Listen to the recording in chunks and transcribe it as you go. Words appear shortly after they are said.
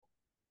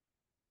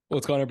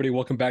What's going on, everybody?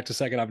 Welcome back to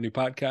Second Avenue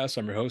Podcast.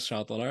 I'm your host,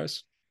 Jonathan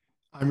Lars.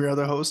 I'm your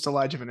other host,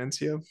 Elijah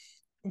Venencia.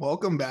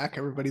 Welcome back,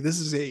 everybody. This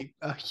is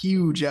a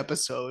huge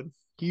episode,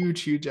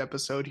 huge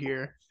episode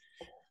here.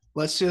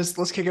 Let's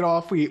kick it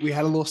off. We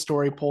had a little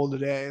story poll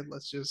today.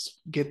 Let's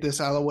just get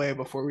this out of the way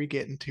before we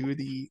get into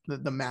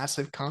the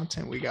massive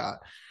content we got.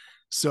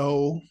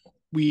 So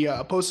we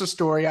posted a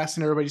story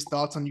asking everybody's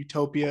thoughts on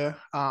Utopia.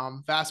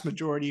 Vast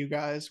majority of you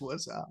guys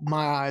was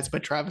My Eyes by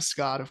Travis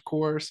Scott, of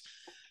course.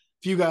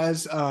 A few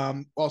guys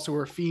also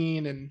were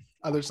Fiend and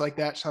others like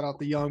that. Shout out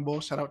the Young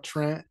Bull. Shout out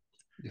Trent.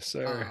 Yes,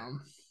 sir.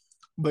 Um,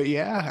 but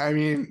yeah, I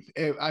mean,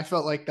 I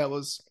felt like that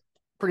was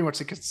pretty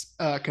much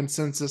a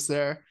consensus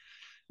there.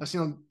 I've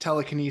seen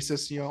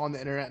telekinesis, on the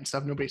internet and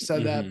stuff. Nobody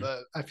said that, hmm but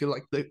I feel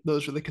like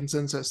those were the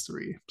consensus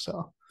three.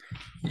 So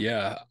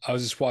Yeah, I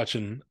was just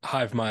watching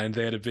Hive Mind.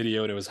 They had a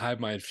video, and it was Hive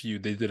Mind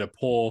Feud. They did a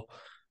poll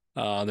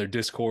on their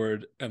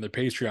Discord and their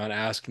Patreon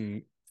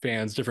asking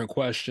fans different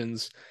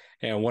questions,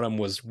 and one of them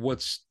was,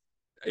 "What's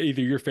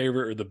either your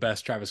favorite or the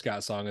best Travis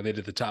Scott song?" And they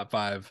did the top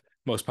five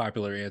most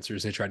popular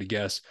answers. They tried to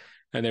guess,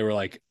 and they were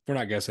like, "We're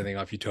not guessing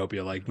anything off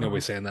Utopia. Like uh,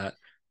 nobody's saying that."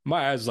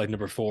 My Eyes was like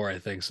number four, I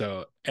think.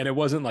 So, and it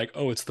wasn't like,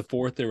 "Oh, it's the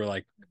fourth." They were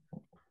like,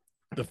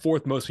 the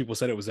fourth most people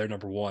said it was their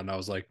number one. I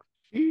was like,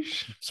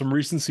 some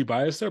recency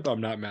bias there, but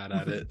I'm not mad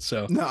at it.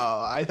 So no,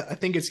 I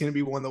think it's gonna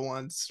be one of the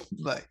ones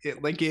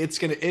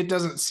it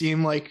doesn't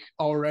seem like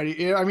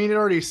already. I mean, it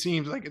already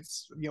seems like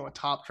it's a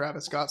top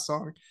Travis Scott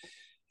song,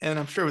 and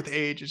I'm sure with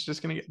age it's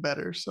just gonna get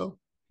better. So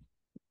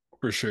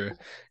for sure,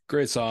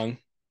 great song.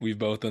 We've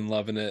both been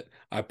loving it.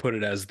 I put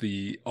it as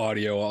the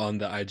audio on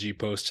the IG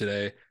post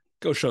today.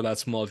 Go show that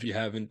small if you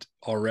haven't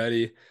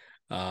already.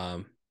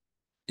 Um,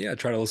 yeah,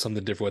 try to listen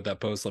something different with that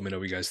post. Let me know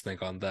what you guys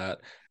think on that.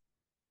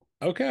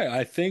 Okay,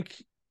 I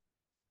think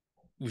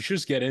we should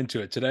just get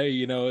into it.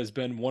 Today, has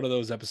been one of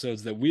those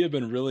episodes that we have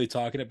been really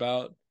talking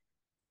about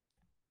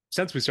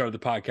since we started the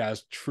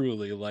podcast.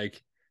 Truly,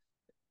 like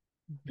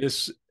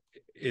this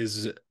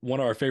is one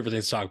of our favorite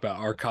things to talk about,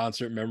 our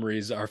concert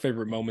memories, our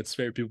favorite moments,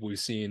 favorite people we've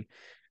seen.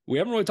 We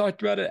haven't really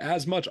talked about it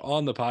as much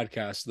on the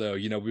podcast, though.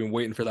 We've been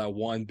waiting for that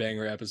one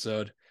banger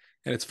episode,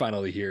 and it's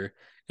finally here.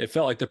 It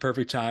felt like the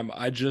perfect time.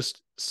 I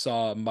just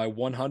saw my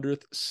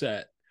 100th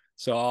set.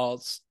 So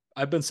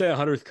I've been saying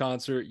 100th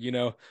concert,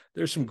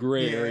 there's some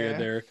gray area yeah,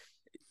 there.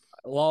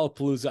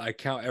 Lollapalooza, I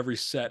count every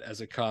set as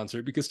a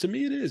concert because to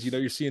me it is.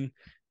 You're seeing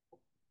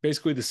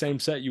basically the same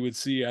set you would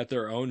see at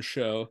their own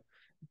show,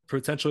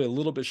 potentially a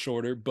little bit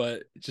shorter,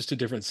 but just a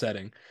different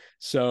setting.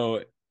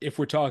 So if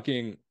we're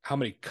talking how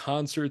many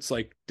concerts,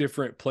 like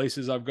different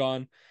places I've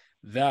gone,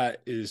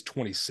 that is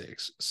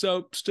 26.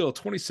 So still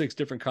 26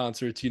 different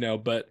concerts,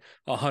 but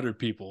 100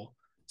 people.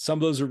 Some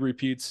of those are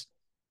repeats.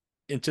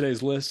 In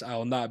today's list, I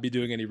will not be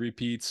doing any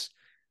repeats.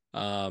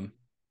 Um,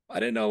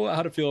 I didn't know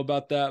how to feel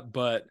about that,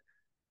 but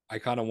I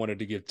kind of wanted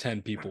to give 10 I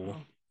don't people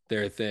know.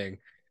 their thing.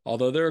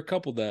 Although there are a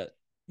couple that,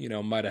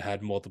 might have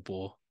had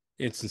multiple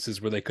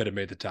instances where they could have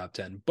made the top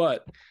 10.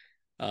 But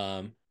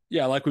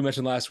yeah, like we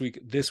mentioned last week,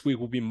 this week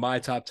will be my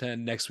top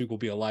 10. Next week will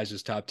be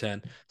Elijah's top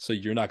 10. So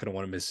you're not going to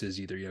want to miss his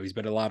either. He's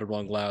been a lot of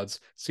wrong louds,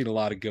 seen a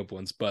lot of good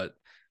ones, but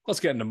let's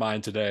get into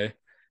mine today.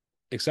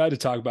 Excited to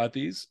talk about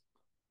these.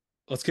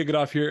 Let's kick it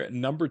off here.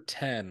 Number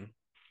 10,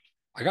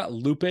 I got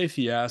Lupe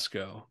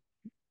Fiasco.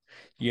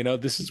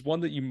 This is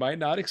one that you might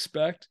not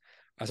expect.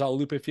 I saw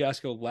Lupe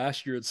Fiasco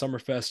last year at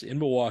Summerfest in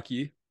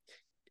Milwaukee.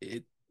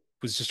 It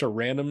was just a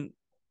random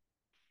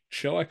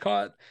show I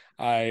caught.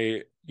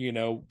 I,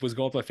 was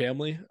going with my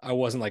family. I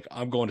wasn't like,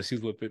 I'm going to see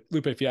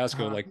Lupe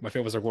Fiasco. Uh, Like, my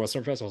family was like, well,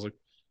 Summerfest. I was like,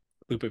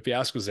 Lupe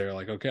Fiasco's there.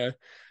 Like, okay.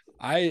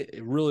 I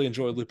really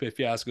enjoy Lupe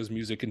Fiasco's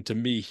music. And to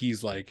me,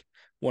 he's like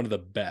one of the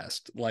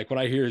best. Like, when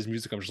I hear his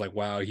music, I'm just like,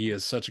 wow, he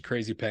has such a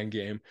crazy pen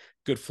game,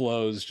 good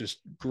flows, just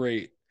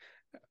great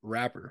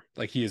rapper.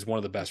 Like he is one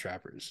of the best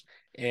rappers.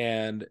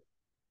 And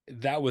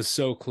that was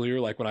so clear.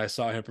 Like when I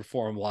saw him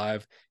perform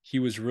live, he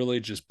was really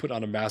just put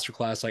on a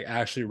masterclass, like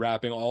actually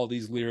rapping all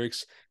these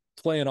lyrics,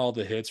 playing all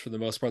the hits for the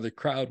most part. The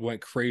crowd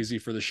went crazy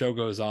for The Show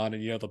Goes On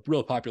and, the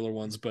real popular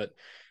ones, but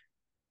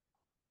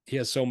he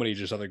has so many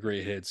just other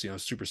great hits,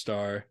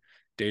 Superstar,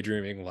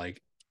 Daydreaming,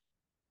 like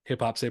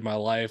Hip Hop Saved My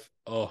Life.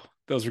 Oh,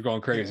 those are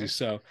going crazy. yeah,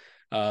 So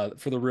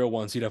for the real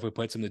ones, he definitely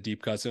played some of the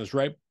deep cuts. It was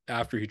right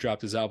after he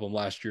dropped his album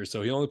last year.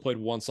 So he only played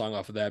one song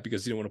off of that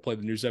because he didn't want to play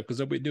the new stuff because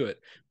nobody do it,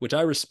 which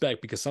I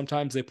respect because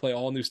sometimes they play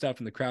all new stuff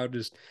and the crowd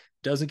just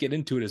doesn't get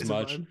into it as it's a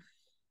much. vibe.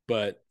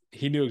 But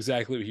he knew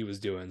exactly what he was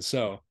doing.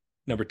 So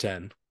number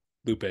 10,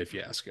 Lupe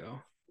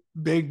Fiasco.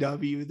 Big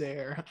W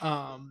there.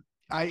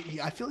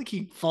 I feel like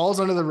he falls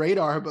under the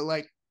radar, but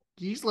like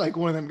he's like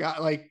one of them guys.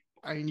 Like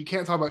I mean, you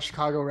can't talk about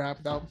Chicago rap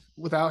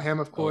without him,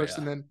 of Oh, course.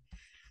 And yeah. then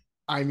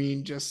I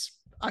mean, just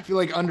I feel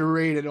like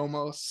underrated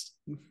almost.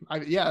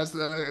 Yeah,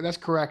 that's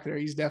correct. There,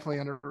 he's definitely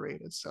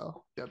underrated.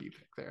 So W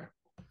pick there.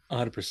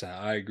 100%.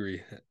 I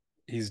agree.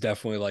 He's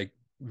definitely like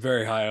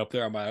very high up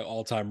there on my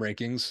all time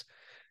rankings.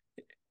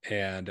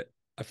 And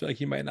I feel like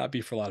he might not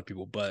be for a lot of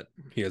people, but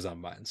he is on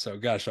mine. So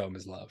gotta show him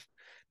his love.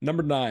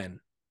 Number 9,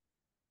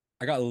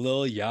 I got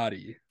Lil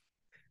Yachty.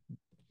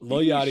 Lil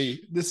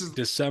Yeesh. Yachty,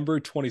 December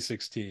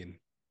 2016.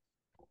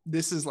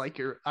 This is like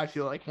I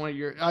feel like one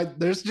of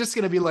there's just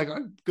going to be like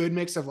a good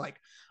mix of like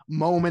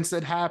moments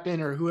that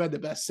happen or who had the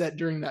best set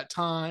during that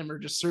time or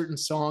just certain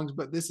songs.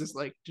 But this is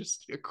like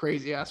just a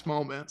crazy ass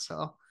moment.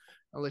 So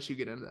I'll let you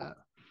get into that.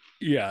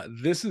 Yeah,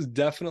 this is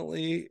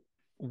definitely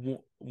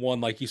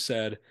one, like you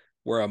said,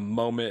 where a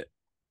moment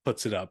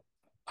puts it up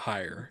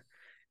higher.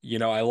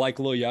 I like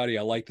Lil Yachty,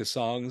 I like the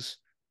songs,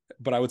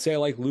 but I would say I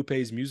like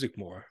Lupe's music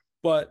more.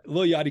 But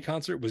Lil Yachty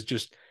concert was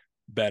just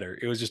better.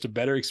 It was just a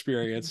better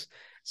experience.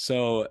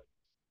 So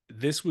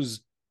this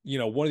was,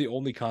 one of the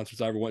only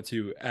concerts I ever went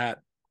to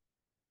at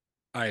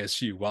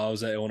ISU while I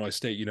was at Illinois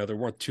State. There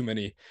weren't too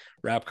many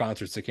rap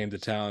concerts that came to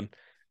town.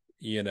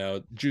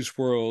 Juice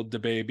WRLD,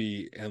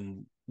 DaBaby,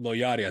 and Lil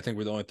Yachty, I think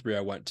were the only three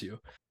I went to.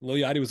 Lil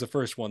Yachty was the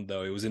first one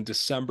though. It was in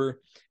December.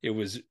 It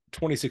was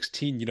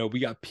 2016. We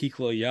got peak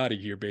Lil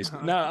Yachty here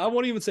basically. Now I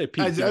won't even say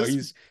peak.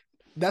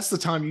 That's the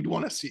time you'd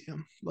want to see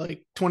him.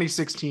 Like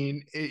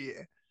 2016.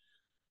 Yeah.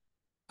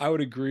 I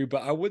would agree,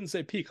 but I wouldn't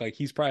say peak. Like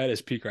he's probably at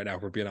his peak right now,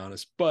 if we're being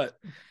honest. But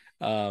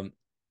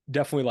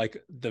definitely like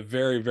the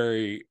very,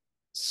 very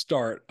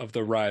start of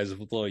the rise of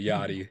Lil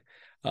Yachty.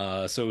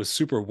 So it was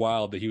super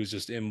wild that he was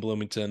just in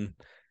Bloomington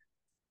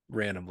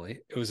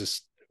randomly. It was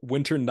a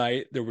winter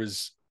night.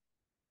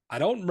 I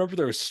don't remember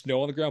there was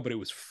snow on the ground, but it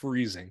was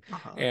freezing.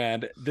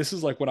 And this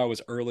is like when I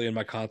was early in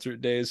my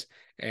concert days,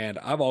 and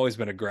I've always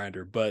been a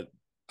grinder, but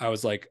I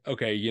was like,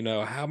 okay,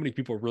 how many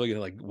people are really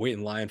gonna like wait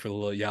in line for the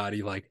Lil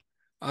Yachty? Like,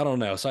 I don't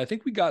know. So I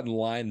think we got in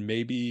line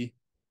maybe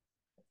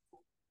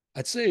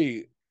I'd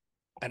say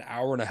an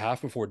hour and a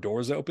half before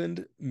doors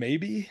opened,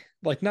 maybe.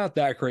 Like not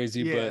that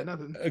crazy, yeah, but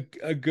nothing.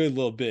 a good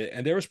little bit.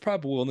 And there was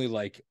probably only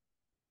like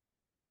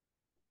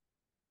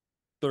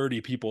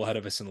 30 people ahead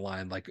of us in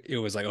line. Like it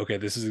was like, okay,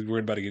 we're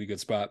about to get a good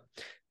spot.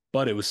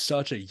 But it was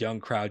such a young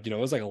crowd. It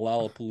was like a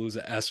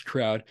Lollapalooza-esque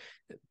crowd.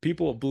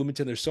 People at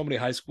Bloomington, there's so many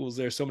high schools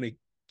there, so many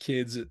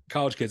kids,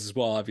 college kids as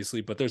well, obviously,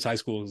 but there's high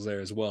schools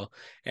there as well.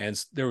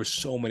 And there were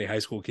so many high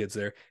school kids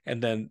there.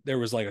 And then there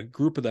was like a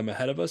group of them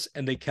ahead of us,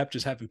 and they kept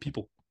just having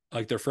people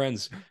like their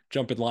friends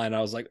jump in line.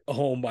 I was like,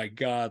 oh my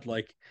God,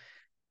 like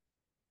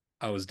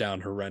I was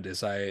down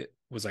horrendous. I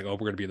was like, oh,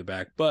 we're gonna be in the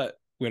back. But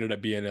we ended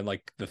up being in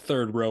like the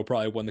third row,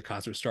 probably when the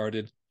concert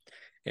started.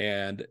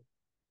 And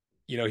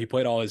he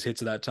played all his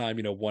hits at that time,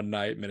 One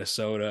Night,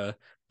 Minnesota,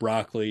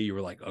 Broccoli. You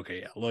were like,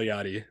 okay, yeah, Lil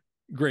Yachty,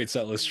 great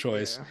set list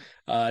choice.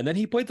 Yeah. And then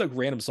he played like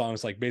random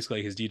songs, like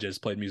basically his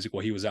DJs played music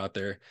while he was out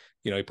there.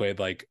 He played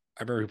like,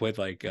 I remember he played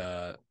like,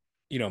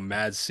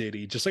 Mad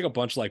City, just like a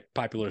bunch of like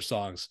popular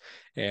songs.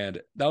 And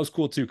that was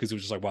cool too, because it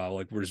was just like, wow,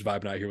 like we're just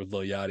vibing out here with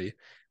Lil Yachty.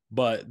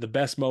 But the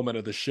best moment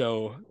of the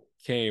show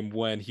came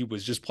when he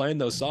was just playing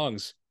those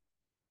songs.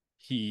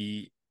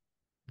 He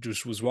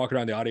just was walking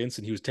around the audience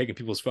and he was taking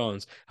people's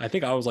phones. I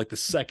think I was like the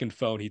second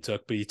phone he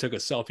took, but he took a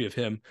selfie of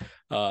him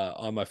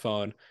on my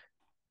phone.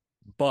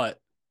 But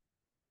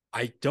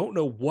I don't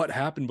know what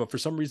happened, but for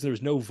some reason there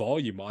was no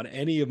volume on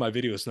any of my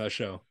videos in that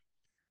show.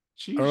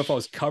 Sheesh. I don't know if I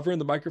was covering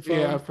the microphone,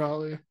 yeah,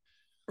 probably,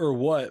 or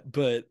what,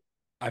 but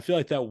I feel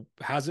like that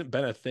hasn't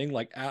been a thing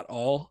like at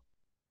all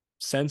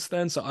since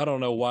then. So I don't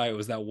know why it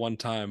was that one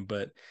time,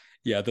 but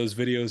yeah, those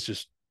videos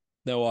just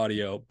no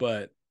audio.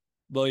 But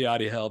Lil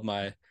Yachty held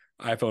my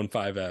iPhone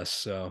 5S,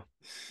 so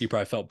he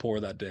probably felt poor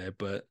that day,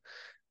 but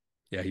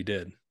yeah, he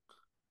did.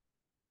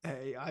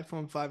 Hey,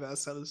 iPhone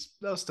 5S,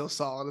 that was still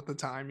solid at the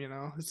time.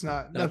 It's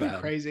not Not nothing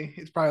bad. crazy.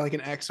 It's probably like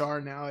an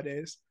XR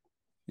nowadays.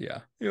 Yeah,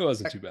 it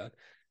wasn't too bad.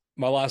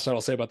 My last note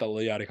I'll say about that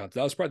Lil Yachty concert,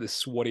 that was probably the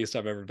sweatiest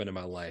I've ever been in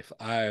my life.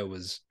 It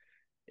was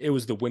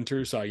the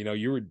winter, so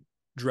you were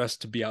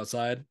dressed to be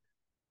outside.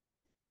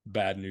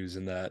 Bad news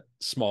in that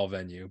small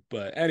venue,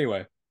 but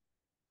anyway,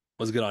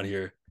 let's get on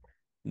here.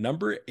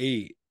 Number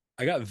 8,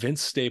 I got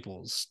Vince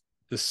Staples.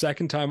 The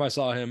second time I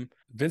saw him,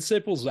 Vince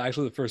Staples was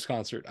actually the first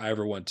concert I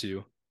ever went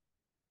to.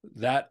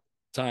 That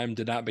time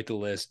did not make the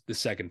list. The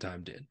second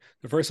time did.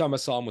 The first time I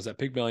saw him was at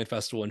Pygmalion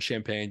Festival in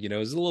Champaign. It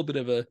was a little bit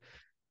of a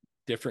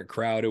different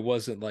crowd. It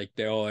wasn't like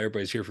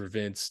everybody's here for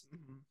Vince.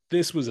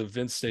 This was a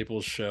Vince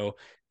Staples show.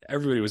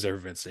 Everybody was there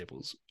for Vince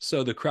Staples.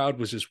 So the crowd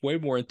was just way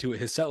more into it.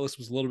 His set list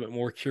was a little bit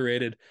more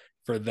curated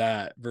for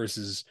that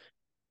versus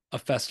a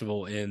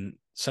festival in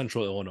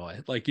central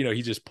Illinois. Like,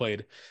 he just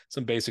played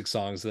some basic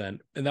songs then.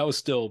 And that was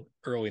still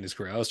early in his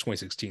career. That was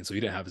 2016. So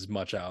he didn't have as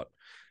much out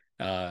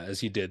as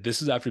he did.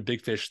 This is after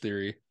Big Fish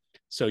Theory.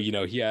 So,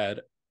 he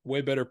had way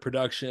better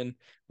production,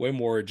 way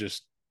more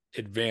just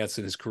advanced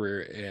in his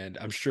career. And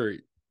I'm sure,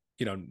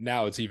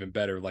 now it's even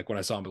better. Like when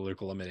I saw him at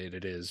Lyrical Lemonade,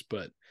 it is,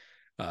 but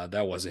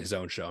that wasn't his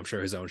own show. I'm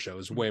sure his own show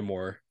is way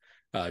more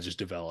just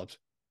developed.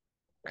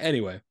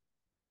 Anyway,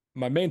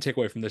 my main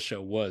takeaway from this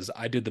show was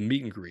I did the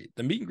meet and greet.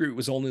 The meet and greet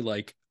was only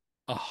like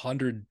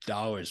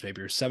 $100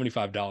 maybe, or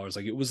 $75.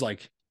 Like it was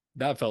like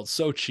that felt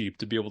so cheap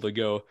to be able to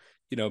go,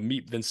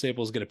 meet Vince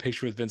Staples, get a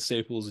picture with Vince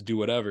Staples, do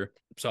whatever.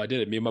 So I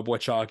did it. Me and my boy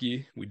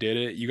Chalky, we did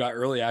it. You got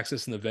early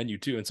access in the venue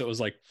too. And so it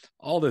was like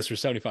all this for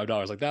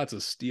 $75. Like that's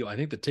a steal. I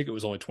think the ticket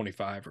was only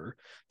 25 or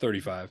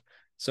 35.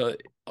 So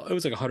it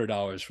was like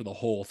 $100 for the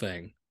whole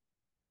thing.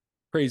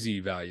 crazy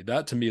value.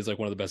 That to me is like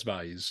one of the best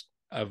values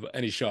of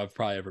any show I've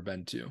probably ever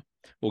been to.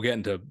 We'll get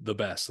into the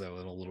best though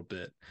in a little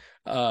bit.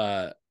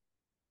 Uh,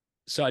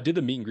 so I did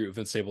the meet and greet with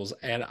Vince Staples,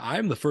 and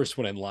I'm the first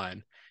one in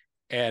line.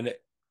 And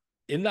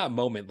in that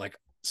moment, like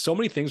so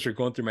many things are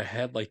going through my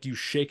head. Like, do you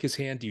shake his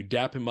hand? Do you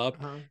dap him up?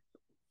 Uh-huh.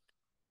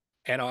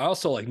 And I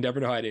also like never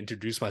know how to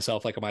introduce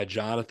myself. Like, am I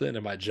Jonathan?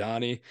 Am I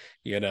Johnny?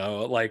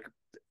 Like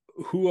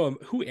who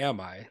am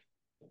I?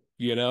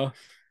 You know,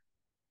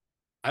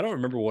 I don't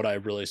remember what I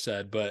really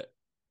said, but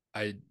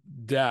I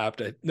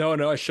dapped. No,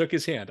 I shook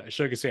his hand. I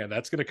shook his hand.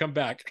 That's gonna come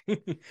back.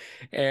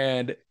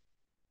 And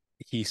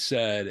he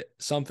said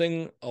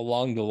something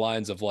along the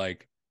lines of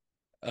like,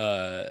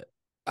 uh,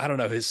 I don't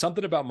know, his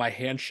something about my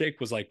handshake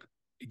was like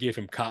it gave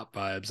him cop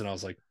vibes, and I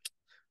was like,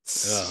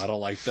 ugh, I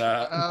don't like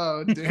that.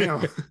 Oh,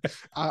 damn.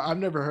 I've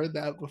never heard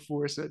that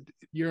before. So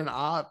you're an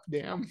op,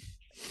 damn.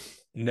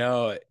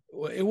 No,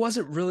 it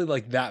wasn't really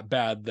like that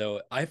bad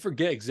though. I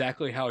forget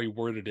exactly how he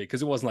worded it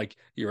because it wasn't like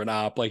you're an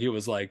op. Like it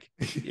was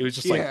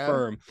just like Yeah.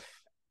 firm.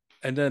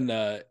 And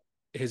then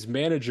his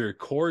manager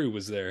Corey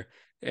was there,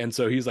 and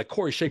so he's like,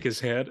 Corey, shake his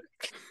hand.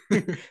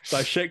 So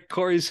I shake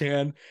Corey's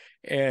hand,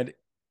 and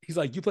he's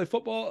like, "You play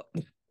football?"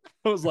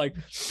 I was like,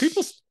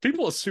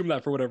 people assume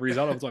that for whatever reason.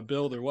 I don't know if it's my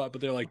build or what,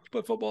 but they're like, "You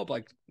play football?" I'm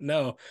like,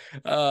 no.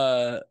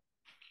 Uh,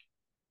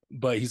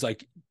 but he's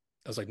like,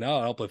 I was like, no,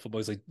 I don't play football.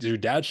 He's like, did your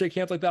dad shake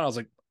hands like that? I was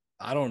like,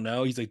 I don't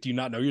know. He's like, do you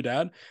not know your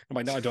dad? I'm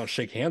like, no, I don't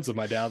shake hands with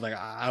my dad. Like,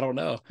 I don't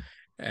know.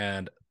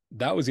 And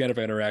that was the end of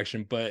our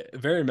interaction, but a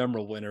very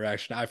memorable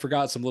interaction. I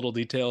forgot some little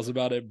details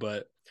about it,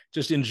 but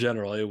just in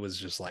general, it was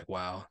just like,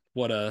 wow,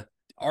 what a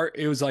art.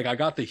 It was like I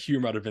got the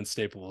humor out of Vince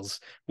Staples,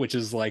 which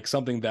is like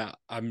something that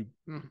I'm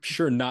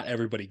sure not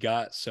everybody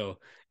got. So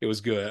it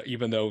was good,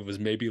 even though it was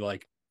maybe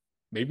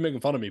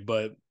making fun of me,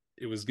 but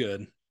it was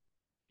good.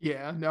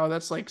 Yeah, no,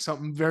 that's like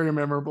something very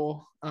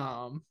memorable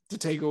to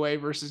take away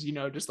versus,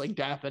 just like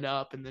dapping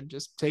up and then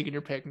just taking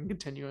your pick and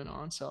continuing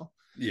on. So,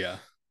 Yeah,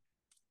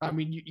 I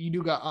mean, you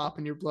do got op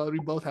in your blood. We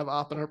both have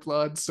op in our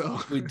blood. So,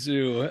 we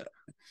do.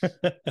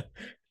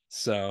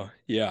 So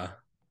yeah,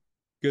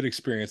 good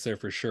experience there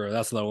for sure.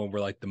 That's another one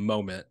where like the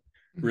moment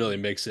really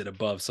makes it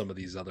above some of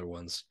these other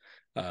ones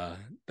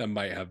that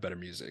might have better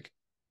music.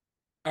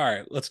 All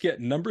right, let's get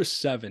number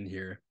 7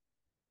 here.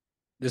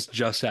 This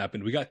just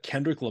happened. We got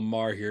Kendrick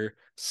Lamar here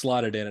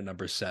slotted in at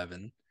number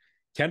 7.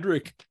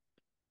 Kendrick,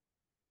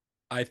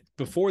 I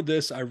before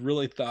this, I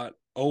really thought,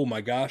 oh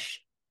my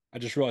gosh, I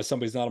just realized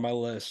somebody's not on my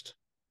list.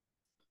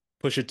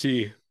 Pusha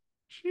T.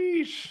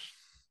 sheesh.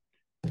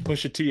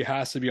 Pusha T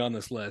has to be on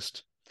this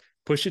list.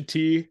 Pusha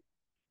T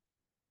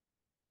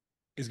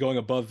is going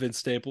above Vince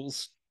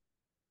Staples.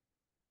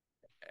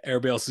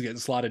 Everybody else is getting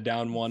slotted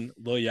down one.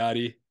 Lil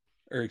Yachty,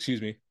 or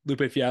excuse me,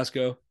 Lupe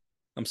Fiasco.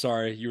 I'm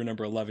sorry, you were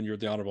number 11. You're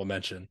the honorable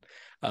mention.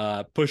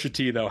 Pusha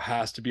T, though,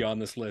 has to be on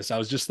this list. I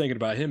was just thinking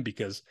about him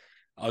because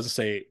I was to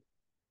say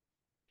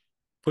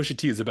Pusha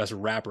T is the best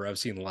rapper I've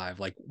seen live.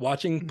 Like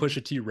watching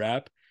Pusha T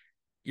rap,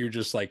 you're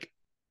just like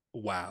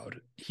wowed.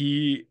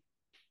 He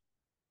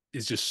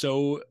is just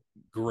so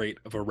great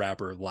of a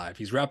rapper live.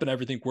 He's rapping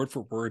everything word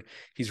for word.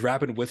 He's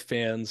rapping with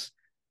fans.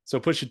 So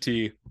Pusha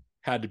T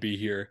had to be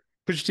here.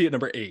 Pusha T at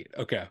number 8.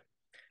 Okay.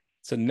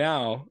 So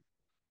now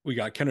we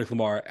got Kendrick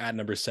Lamar at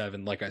number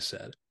 7, like I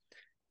said.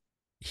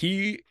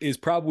 He is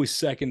probably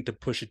second to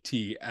Pusha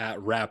T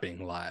at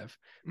rapping live.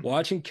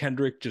 Watching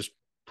Kendrick just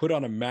put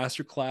on a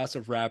masterclass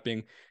of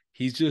rapping,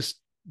 he's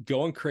just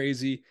going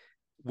crazy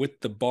with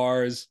the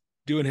bars,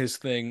 doing his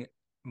thing.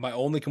 My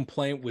only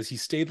complaint was he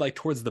stayed like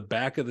towards the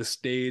back of the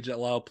stage at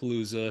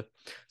Lollapalooza.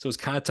 So it's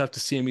kind of tough to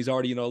see him. He's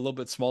already, a little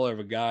bit smaller of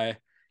a guy.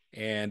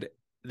 And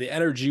the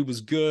energy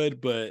was good,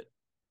 but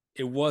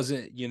it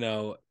wasn't,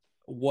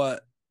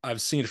 what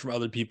I've seen from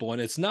other people.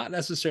 And it's not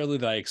necessarily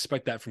that I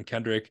expect that from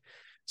Kendrick.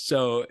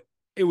 So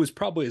it was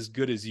probably as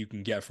good as you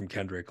can get from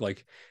Kendrick.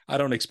 Like, I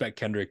don't expect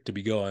Kendrick to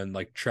be going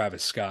like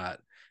Travis Scott,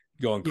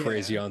 going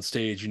crazy Yeah. on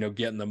stage,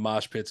 getting the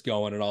mosh pits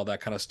going and all that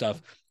kind of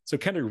stuff. So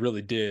Kendrick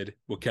really did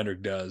what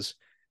Kendrick does.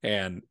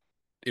 And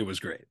it was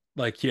great.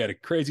 Like, he had a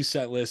crazy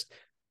set list.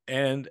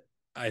 And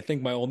I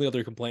think my only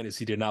other complaint is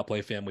he did not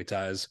play Family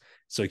Ties,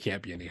 so he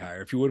can't be any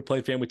higher. If you would have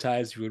played Family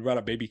Ties, you would have brought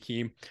up Baby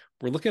Keem.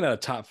 We're looking at a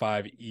top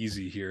 5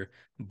 easy here,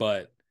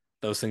 but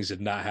those things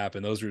did not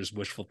happen. Those were just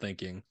wishful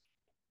thinking.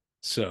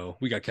 So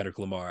we got Kendrick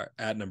Lamar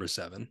at number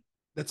 7.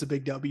 That's a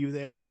big W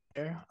there.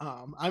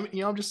 I'm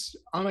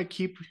gonna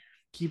keep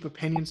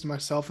opinions to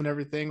myself and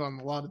everything on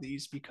a lot of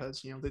these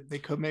because they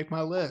could make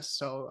my list.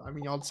 So I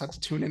mean, y'all just have to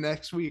tune in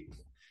next week.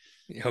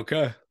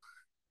 Okay.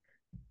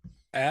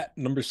 At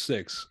number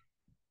 6,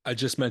 I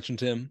just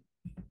mentioned him.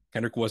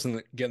 Kendrick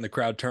wasn't getting the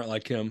crowd turned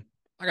like him.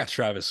 I got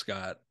Travis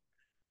Scott.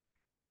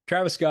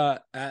 Travis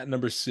Scott at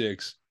number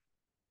 6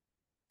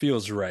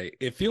 feels right.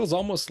 It feels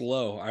almost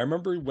low. I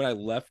remember when I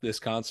left this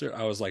concert,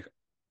 I was like,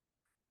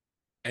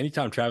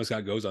 anytime Travis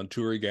Scott goes on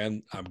tour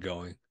again, I'm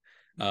going.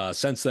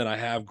 Since then, I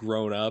have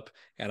grown up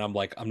and I'm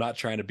like, I'm not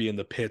trying to be in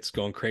the pits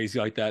going crazy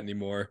like that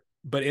anymore.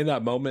 But in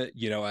that moment,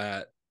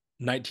 at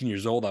 19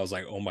 years old, I was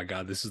like, oh my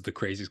God, this is the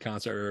craziest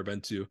concert I've ever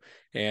been to.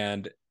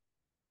 And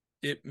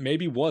it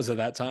maybe was at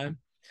that time,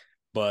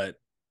 but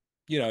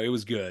it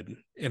was good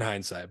in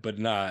hindsight, but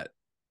not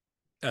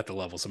at the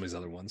level of some of these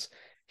other ones.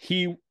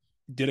 He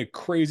did a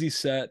crazy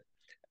set.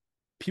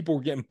 People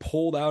were getting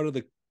pulled out of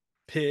the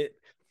pit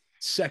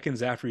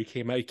seconds after he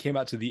came out. He came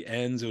out to the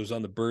ends. It was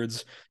on the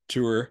Birds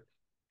tour.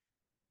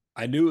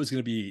 I knew it was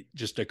going to be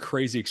just a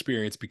crazy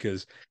experience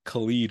because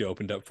Khalid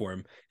opened up for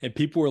him, and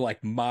people were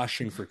like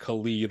moshing for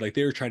Khalid, like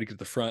they were trying to get to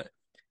the front.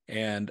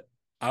 And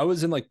I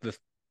was in like the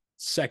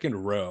second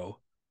row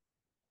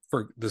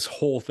for this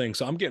whole thing,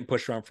 so I'm getting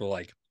pushed around for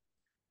like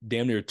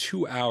damn near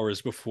 2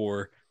 hours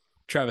before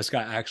Travis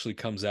Scott actually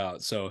comes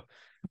out. So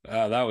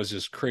that was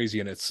just crazy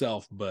in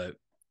itself. But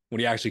when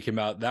he actually came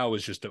out, that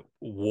was just a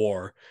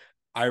war.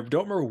 I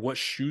don't remember what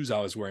shoes I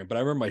was wearing, but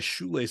I remember my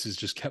shoelaces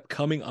just kept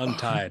coming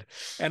untied.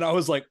 And I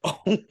was like,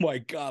 oh my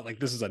God, like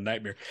this is a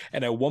nightmare.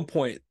 And at one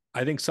point,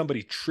 I think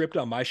somebody tripped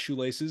on my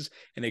shoelaces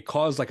and it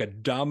caused like a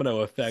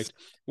domino effect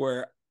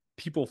where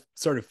people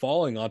started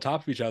falling on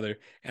top of each other.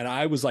 And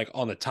I was like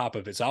on the top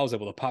of it. So I was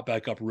able to pop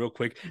back up real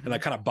quick. And I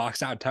kind of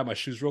boxed out and tied my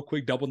shoes real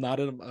quick, double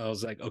knotted them. I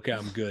was like, okay,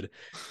 I'm good.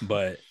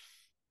 But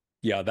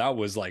yeah, that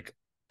was like,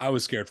 I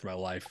was scared for my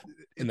life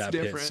in It's that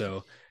pit. different.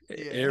 So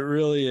it Yeah.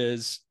 really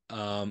is.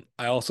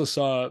 I also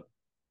saw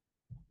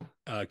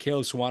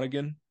Caleb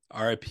Swanigan,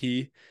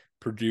 RIP,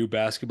 Purdue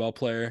basketball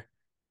player,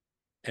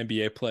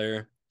 NBA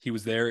player. He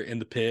was there in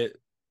the pit,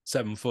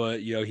 7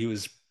 foot. He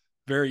was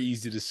very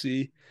easy to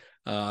see.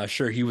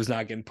 Sure, he was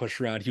not getting pushed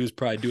around. He was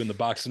probably doing the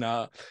boxing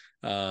out.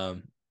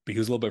 But he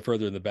was a little bit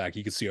further in the back.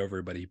 He could see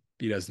over, but he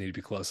does need to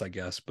be close, I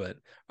guess. But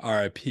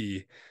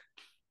RIP,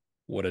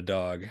 what a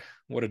dog.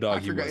 What a I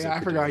dog he forgot. was Yeah,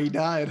 at I forgot Purdue. he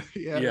died.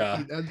 Yeah,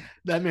 Yeah.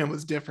 that man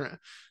was different.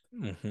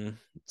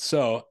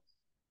 So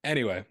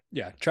anyway,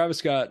 yeah, Travis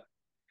Scott,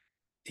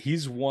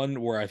 he's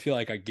one where I feel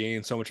like I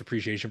gained so much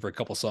appreciation for a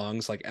couple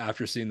songs, like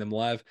after seeing them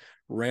live.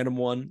 Random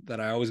one that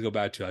I always go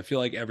back to. I feel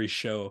like every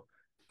show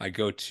I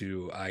go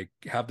to, I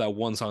have that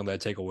one song that I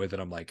take away that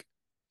I'm like,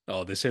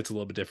 oh, this hits a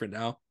little bit different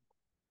now.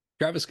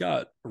 Travis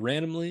Scott,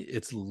 randomly,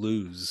 it's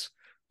Lose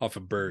off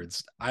of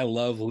Birds. I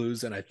love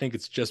Lose, and I think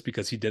it's just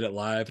because he did it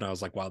live, and I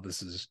was like, wow,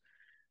 this is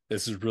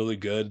really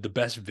good. The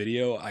best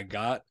video I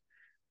got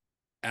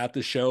at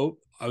the show,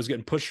 I was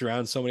getting pushed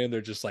around so many, and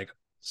they're just like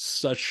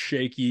such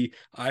shaky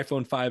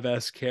iPhone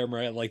 5S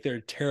camera. Like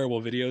they're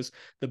terrible videos.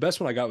 The best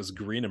one I got was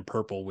Green and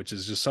Purple, which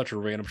is just such a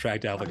random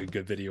track to have like a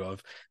good video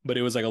of. But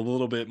it was like a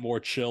little bit more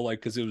chill, like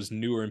because it was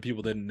newer and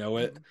people didn't know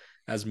it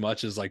as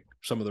much as like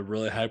some of the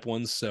really hype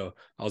ones. So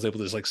I was able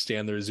to just like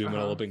stand there, zoom in a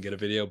little Uh-huh. bit, and get a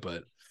video.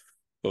 But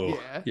oh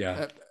Yeah,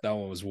 yeah, that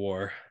one was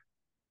war.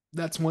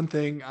 that's one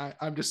thing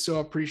I'm just so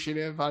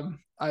appreciative.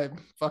 I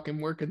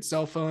fucking work in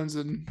cell phones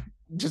and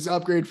just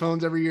upgrade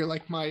phones every year.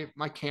 Like my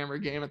camera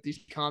game at these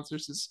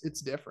concerts is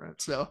it's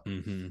different. So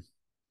Mm-hmm.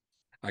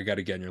 I got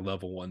to get in your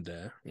level one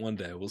day. One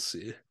day we'll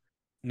see.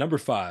 Number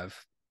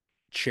 5,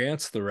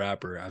 Chance the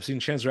Rapper. I've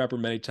seen Chance the Rapper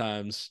many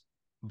times,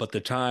 but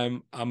the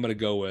time I'm gonna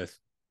go with,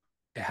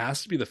 it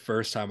has to be the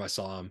first time I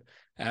saw him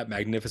at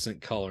Magnificent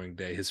Coloring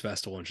Day, his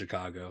festival in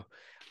Chicago.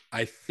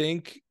 I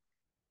think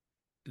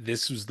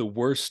this was the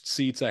worst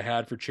seats I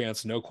had for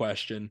Chance, no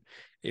question.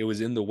 It was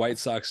in the White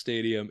Sox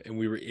Stadium, and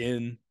we were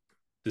in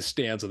the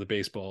stands of the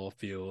baseball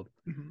field.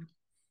 mhm.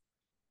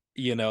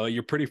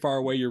 You're pretty far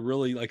away. You're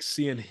really like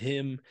seeing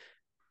him,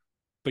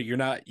 but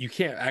you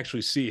can't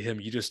actually see him.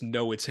 You just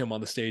know it's him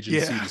on the stage and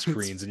you see Yeah, the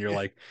screens, and you're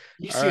like,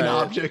 you all see an right,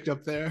 object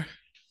up there.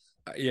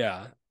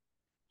 yeah.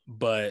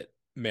 But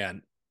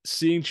man,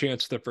 seeing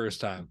Chance the first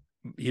time,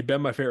 he'd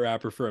been my favorite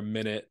rapper for a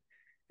minute,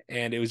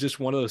 and it was just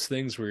one of those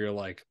things where you're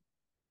like,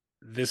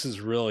 this is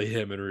really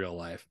him in real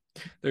life.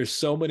 There's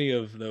so many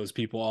of those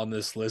people on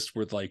this list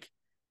where like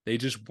they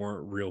just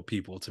weren't real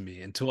people to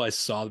me until I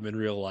saw them in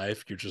real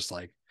life. You're just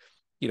like,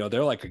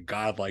 they're like a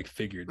godlike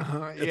figure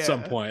at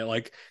some Yeah. point.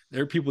 Like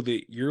they're people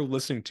that you're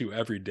listening to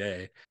every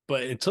day,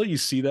 but until you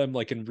see them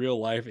like in real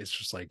life, it's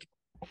just like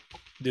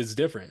it's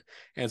different.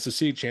 And so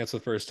seeing Chance the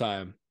first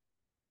time,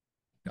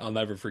 I'll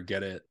never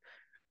forget it.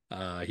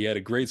 He had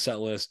a great set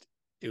list.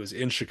 It was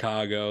in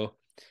Chicago.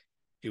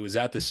 It was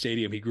at the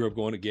stadium he grew up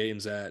going to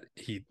games at.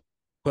 He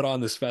put on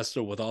this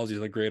festival with all these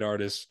like great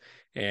artists,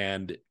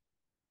 and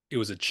it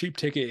was a cheap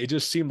ticket. It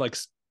just seemed like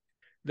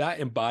that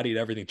embodied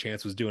everything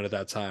Chance was doing at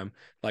that time,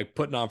 like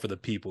putting on for the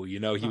people. He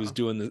was Uh,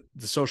 doing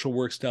the social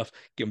work stuff,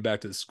 giving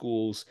back to the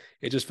schools.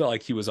 It just felt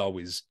like he was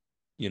always,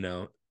 you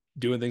know,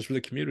 doing things for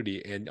the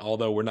community. And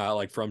although we're not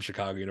like from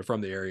Chicago,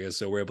 from the area,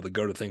 so we're able to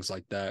go to things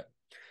like that.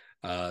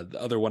 The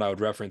other one I would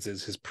reference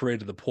is his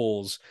Parade to the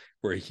Polls,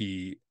 where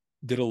he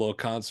did a little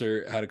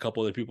concert, had a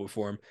couple other people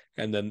before him,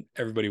 and then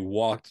everybody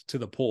walked to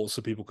the polls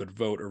so people could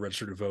vote or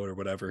register to vote or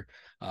whatever.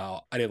 I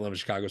didn't live in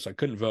Chicago, so I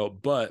couldn't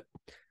vote, but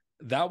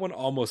that one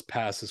almost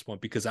passed this one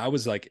because I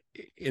was like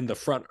in the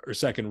front or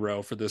second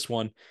row for this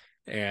one,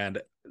 and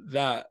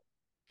that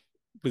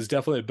was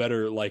definitely a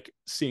better like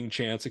seeing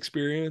Chance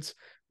experience,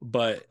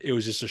 but it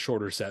was just a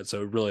shorter set,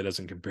 so it really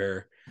doesn't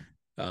compare.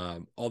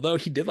 Although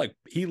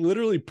he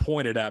literally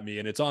pointed at me,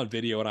 and it's on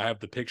video, and I have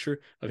the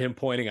picture of him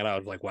pointing, and I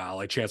was like, wow,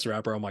 like Chance the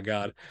Rapper, oh my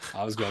God,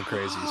 I was going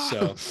crazy.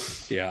 So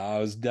yeah, I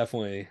was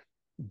definitely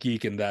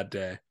geeking that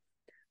day.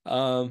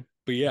 But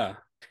yeah,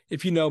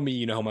 if you know me,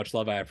 you know how much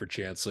love I have for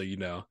Chance. So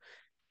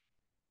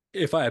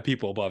if I had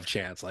people above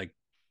Chance, like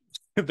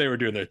if they were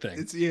doing their thing.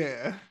 It's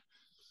yeah.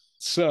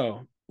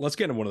 So let's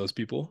get into one of those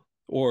people,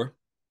 or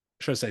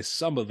should I say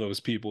some of those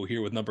people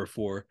here with number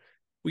 4.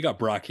 We got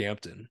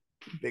Brockhampton.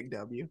 Big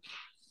W.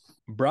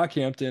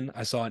 Brockhampton,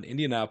 I saw in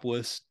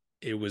Indianapolis.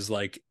 It was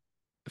like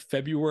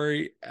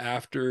February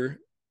after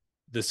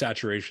the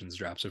Saturations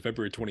drop, so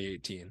February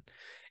 2018.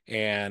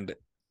 And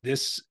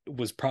this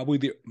was probably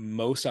the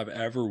most I've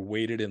ever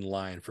waited in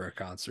line for a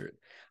concert.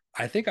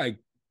 I think I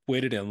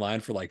waited in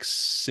line for like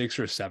 6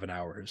 or 7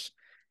 hours,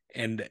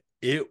 and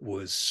it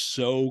was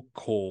so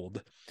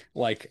cold.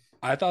 Like,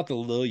 I thought the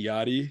Lil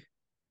Yachty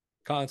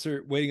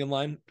concert waiting in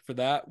line for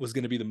that was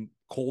going to be the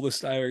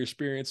coldest I ever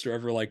experienced or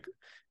ever like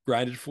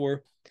grinded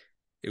for.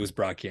 It was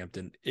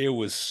Brockhampton. It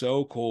was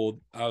so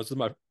cold. I was with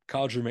my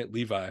college roommate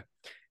Levi,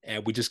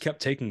 and we just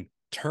kept taking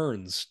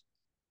turns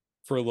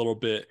for a little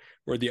bit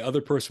where the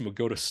other person would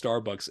go to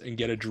Starbucks and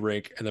get a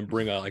drink and then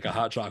bring like a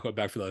hot chocolate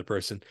back for the other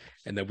person,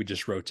 and then we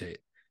just rotate.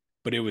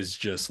 But it was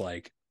just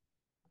like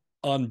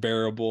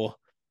unbearable.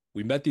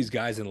 We met these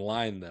guys in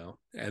line though,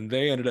 and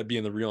they ended up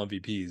being the real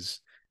MVPs.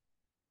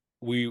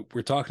 We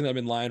were talking to them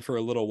in line for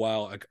a little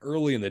while, like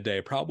early in the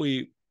day,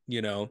 probably,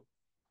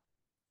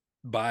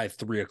 by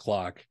 3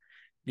 o'clock.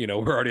 We're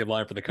already in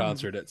line for the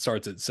concert. It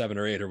starts at 7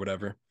 or 8 or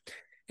whatever.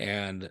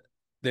 And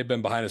they've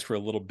been behind us for a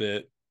little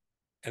bit.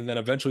 And then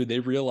eventually they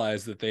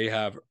realize that they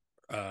have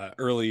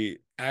early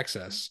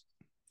access.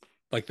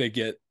 Like they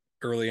get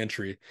early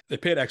entry. They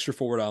paid extra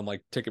forward on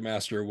like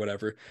Ticketmaster or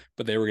whatever,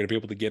 but they were going to be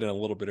able to get in a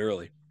little bit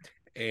early.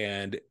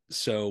 And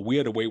so we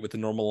had to wait with the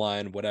normal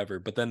line, whatever.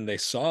 But then they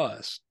saw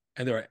us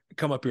and they were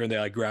come up here and they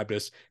like grabbed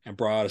us and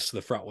brought us to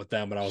the front with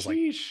them. And I was like,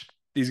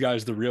 these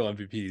guys are the real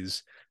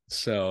MVPs.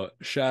 So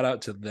shout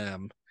out to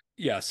them.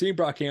 Yeah, seeing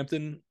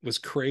Brockhampton was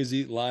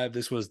crazy live.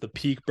 This was the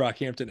peak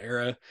Brockhampton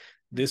era.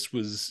 This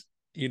was,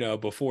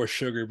 before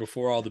Sugar,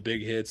 before all the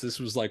big hits. This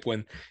was like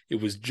when it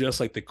was just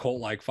like the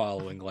cult-like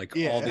following, like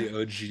all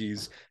the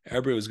OGs.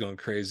 Everybody was going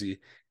crazy.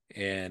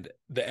 And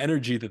the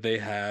energy that they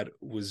had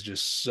was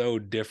just so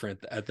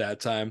different at that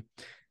time.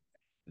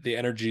 The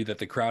energy that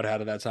the crowd had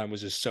at that time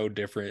was just so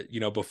different.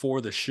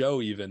 Before the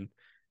show, even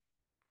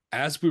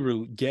as we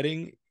were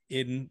getting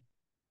into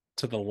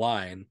the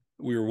line,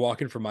 we were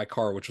walking from my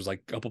car, which was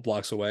like a couple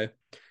blocks away.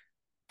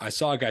 I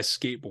saw a guy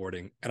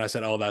skateboarding and I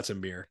said, oh, that's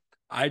Amir.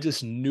 I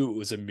just knew it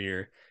was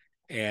Amir.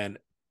 And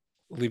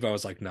Levi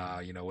was like,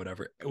 nah,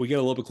 whatever. We get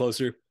a little bit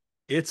closer.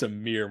 It's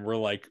Amir. And we're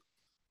like,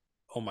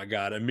 oh my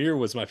God. Amir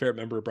was my favorite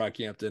member of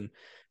Brockhampton.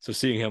 So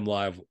seeing him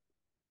live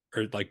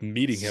or like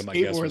meeting him, I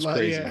guess, was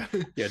crazy.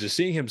 Yeah, just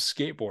seeing him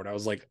skateboard. I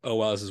was like, oh,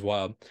 wow, this is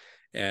wild.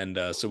 And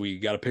so we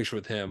got a picture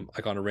with him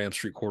like on a Ram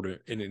Street corner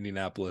in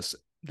Indianapolis.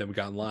 Then we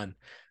got in line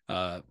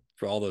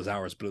for all those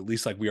hours, but at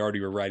least like we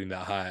already were riding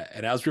that high.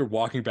 And as we were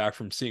walking back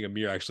from seeing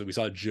Amir, actually, we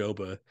saw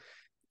Joba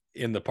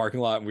in the parking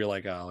lot, and we were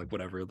like, oh, like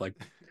whatever. Like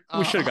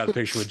we should have got a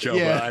picture with Joba.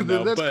 Yeah, I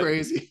know, that's but,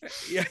 crazy.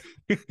 Yeah,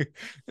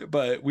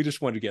 but we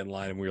just wanted to get in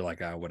line, and we were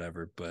like,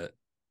 whatever. But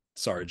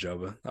sorry,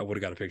 Joba, I would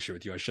have got a picture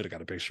with you. I should have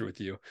got a picture with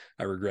you.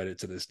 I regret it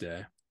to this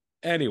day.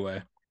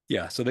 Anyway,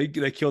 yeah. So they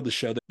killed the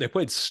show. They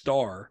played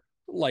Star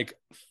like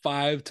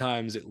 5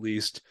 times at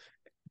least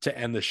to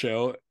end the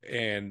show,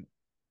 and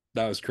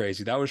that was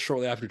crazy. That was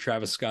shortly after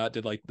Travis Scott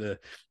did like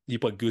he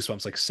played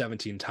Goosebumps like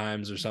 17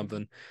 times or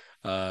something.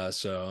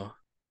 So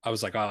I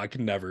was like, oh,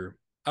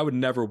 I would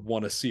never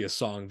want to see a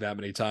song that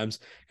many times.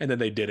 And then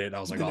they did it. And I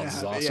was like, oh, this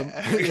is awesome.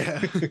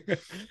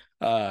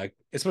 Yeah.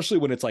 Especially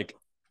when it's like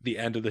the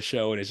end of the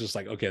show and it's just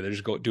like, okay, they're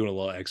just doing a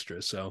little extra.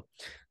 So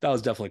that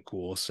was definitely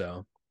cool.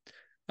 So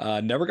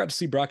never got to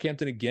see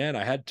Brockhampton again.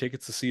 I had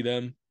tickets to see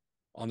them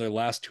on their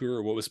last tour,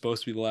 or what was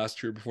supposed to be the last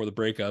tour before the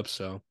breakup.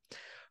 So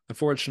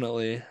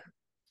unfortunately,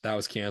 that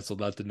was canceled.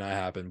 That did not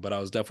happen, but I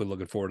was definitely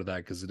looking forward to that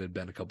because it had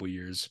been a couple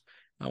years.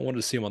 I wanted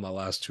to see him on that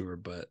last tour,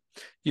 but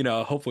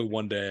hopefully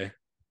one day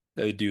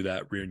they do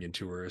that reunion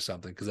tour or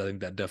something, because I think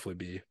that'd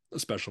definitely be a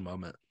special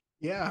moment.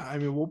 Yeah, I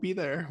mean, we'll be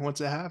there once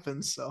it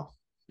happens. So,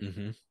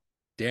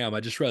 Damn, I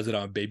just realized that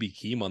I'm Baby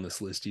Keem on this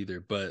list either,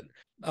 but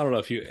I don't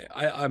know if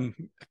I'm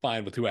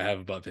fine with who I have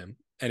above him.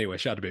 Anyway,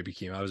 shout out to Baby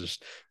Keem. I was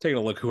just taking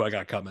a look who I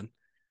got coming.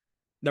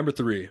 Number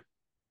 3,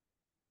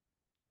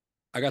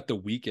 I got The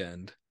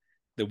Weeknd.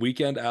 The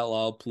Weeknd at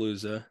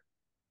Lollapalooza.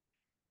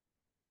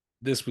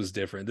 This was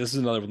different. This is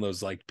another one of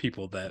those like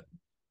people that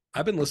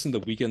I've been listening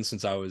to Weeknd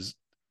since I was,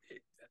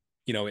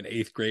 in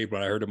 8th grade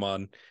when I heard him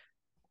on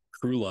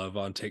Crew Love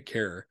on Take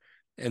Care.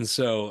 And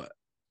so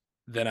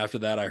then after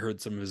that, I heard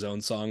some of his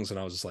own songs and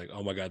I was just like,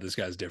 oh my God, this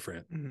guy's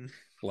different.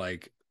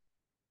 Like,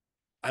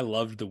 I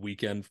loved The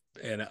Weeknd.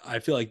 And I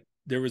feel like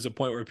there was a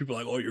point where people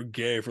were like, oh, you're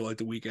gay for like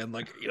The Weeknd.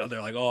 Like,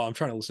 they're like, oh, I'm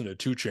trying to listen to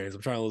 2 Chainz.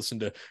 I'm trying to listen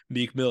to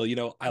Meek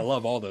Mill. I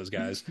love all those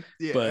guys.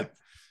 Yeah. But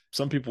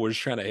some people were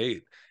just trying to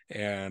hate.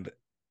 And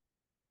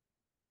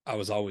I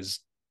was always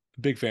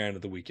a big fan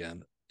of The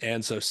Weeknd.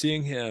 And so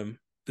seeing him,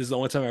 this is the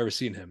only time I've ever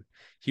seen him.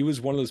 He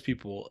was one of those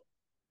people,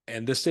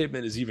 and this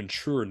statement is even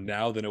truer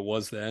now than it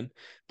was then.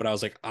 But I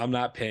was like, I'm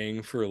not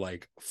paying for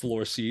like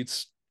floor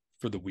seats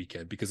for The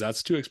Weeknd because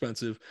that's too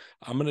expensive.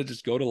 I'm gonna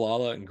just go to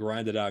Lala and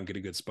grind it out and get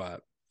a good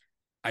spot.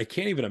 I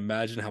can't even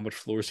imagine how much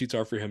floor seats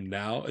are for him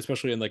now,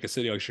 especially in like a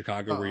city like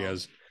Chicago where he Um,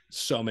 has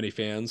so many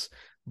fans.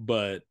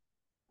 But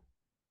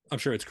I'm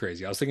sure it's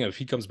crazy. I was thinking if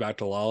he comes back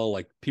to Lala,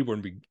 like people are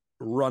gonna be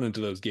running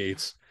to those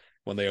gates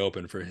when they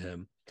open for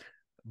him.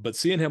 But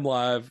seeing him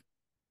live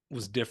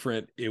was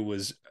different. It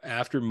was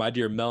after My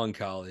Dear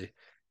Melancholy.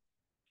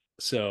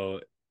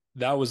 So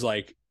that was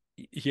like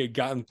he had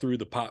gotten through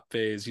the pop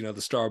phase, the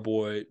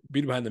Starboy,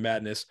 Beat Behind the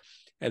Madness,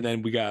 and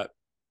then we got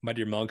My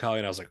Dear Melancholy,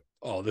 and I was like,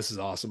 oh, this is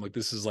awesome. Like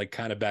this is like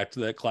kind of back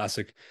to that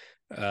classic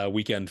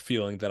Weekend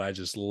feeling that I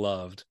just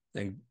loved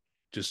and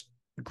just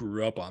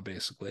grew up on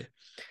basically.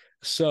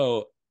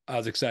 So I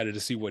was excited to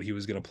see what he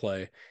was going to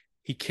play.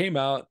 He came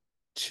out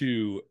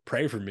to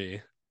Pray for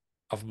Me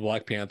off of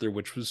Black Panther,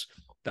 which was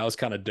that was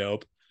kind of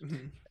dope.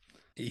 mhm.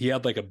 He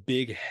had like a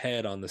big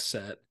head on the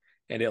set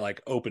and it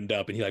like opened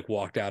up and he like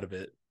walked out of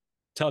it.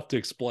 Tough to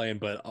explain,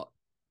 but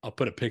I'll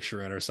put a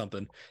picture in or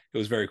something. It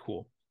was very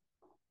cool.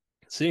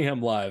 Seeing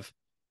him live,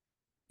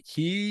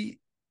 he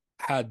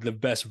had the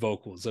best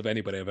vocals of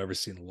anybody I've ever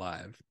seen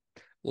live.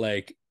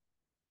 Like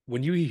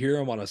when you hear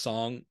him on a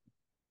song,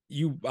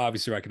 you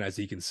obviously recognize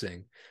that he can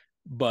sing,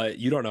 but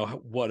you don't know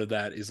what of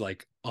that is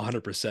like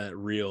 100%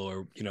 real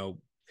or,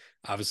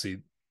 obviously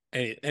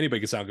anybody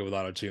can sound good with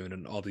auto tune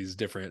and all these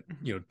different,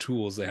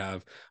 tools they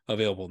have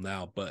available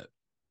now. But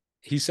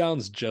he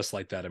sounds just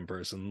like that in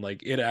person.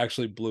 Like it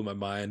actually blew my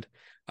mind.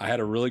 I had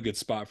a really good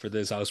spot for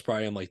this. I was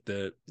probably in like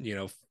the,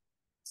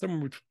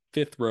 somewhere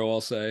fifth row,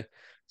 I'll say.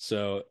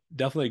 So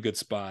definitely a good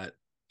spot.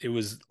 It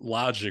was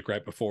Logic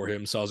right before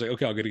him. So I was like,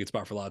 okay, I'll get a good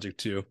spot for Logic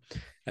too.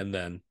 And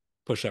then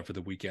push up for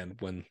the Weeknd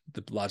when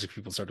the Logic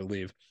people start to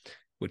leave,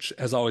 which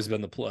has always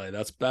been the play.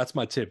 That's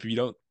my tip. If you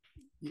don't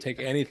take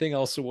Yeah. anything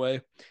else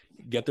away,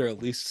 get there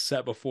at least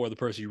set before the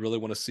person you really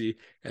want to see.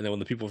 And then when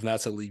the people from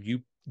that set leave,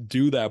 you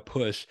do that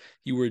push.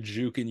 You were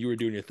juking, you were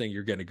doing your thing,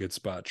 you're getting a good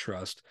spot,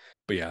 trust.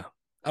 But yeah,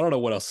 I don't know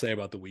what else to say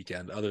about the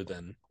Weeknd other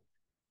than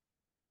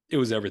it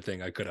was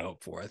everything I could have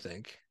hoped for, I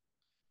think.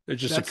 There's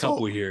just a That's couple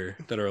all. here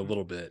that are a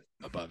little bit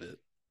above it.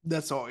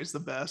 That's always the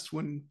best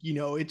when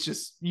it's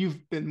just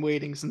you've been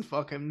waiting since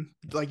fucking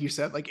like you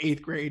said like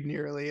eighth grade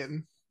nearly,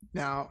 and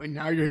now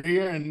you're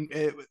here and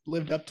it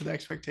lived up to the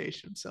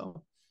expectation.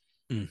 So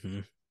Mm-hmm.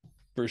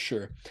 For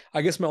sure.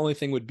 I guess my only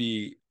thing would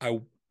be I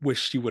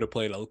wish he would have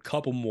played a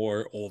couple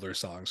more older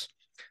songs.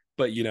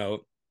 But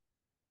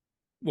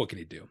what can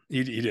he do?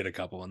 He did a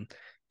couple and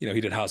he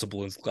did House of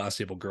Balloons, Glass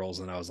Table Girls,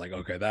 and I was like,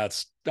 okay,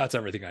 that's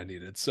everything I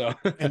needed. So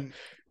and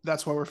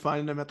that's why we're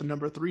finding him at the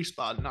number 3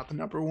 spot, not the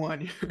number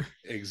 1.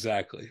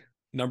 exactly.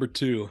 Number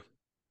two,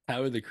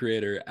 Tyler the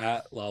Creator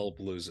at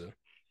Lollapalooza.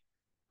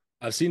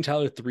 I've seen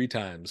Tyler 3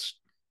 times.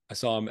 I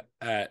saw him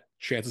at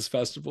Chances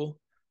Festival.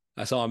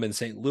 I saw him in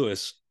St.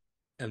 Louis,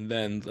 and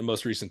then the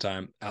most recent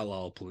time at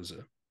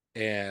Lollapalooza.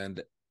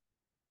 And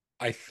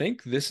I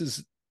think this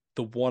is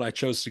the one I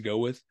chose to go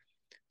with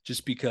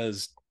just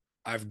because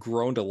I've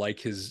grown to like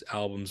his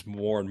albums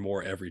more and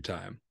more every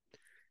time.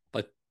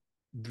 Like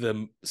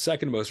the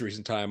second most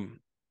recent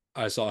time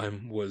I saw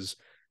him was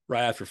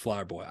right after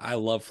Flower Boy. I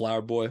love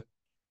Flower Boy,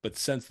 but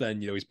since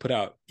then, he's put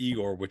out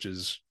Igor, which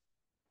is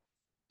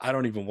I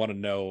don't even want to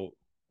know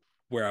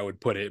where I would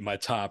put it in my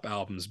top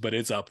albums, but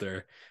it's up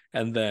there.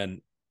 And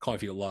then Call Me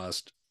If You Get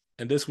Lost.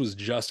 And this was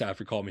just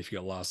after Call Me If You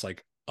Get Lost,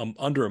 like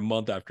under a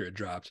month after it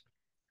dropped.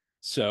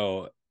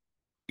 So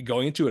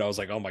going into it, I was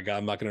like, oh my God,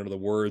 I'm not gonna know the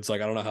words. Like,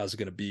 I don't know how it's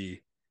gonna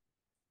be.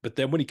 But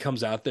then when he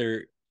comes out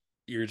there,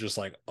 you're just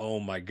like, oh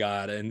my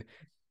God. And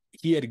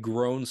he had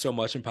grown so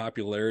much in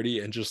popularity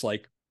and just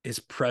like his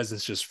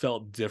presence just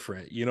felt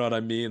different. You know what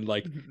I mean?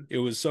 Like it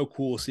was so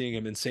cool seeing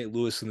him in St.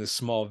 Louis in this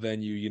small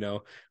venue,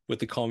 with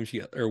the Call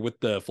Me or with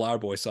the Flower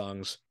Boy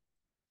songs.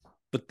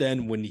 But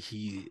then when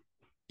he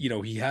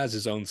has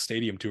his own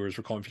stadium tours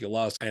for Call Me If You Get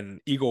Lost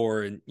and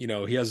Igor, and he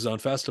has his own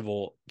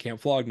festival,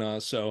 Camp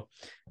Flogna. So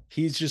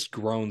he's just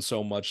grown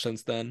so much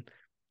since then.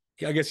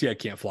 I guess yeah,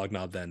 Camp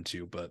Flogna then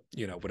too, but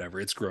whatever,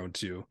 it's grown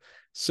too.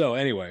 So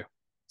anyway,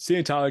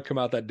 seeing Tyler come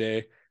out that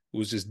day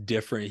was just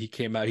different. He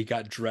came out, he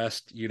got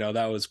dressed,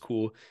 that was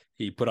cool.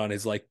 He put on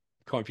his like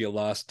Call Me If You Get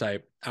Lost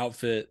type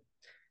outfit.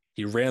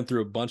 He ran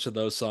through a bunch of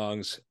those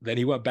songs. Then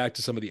he went back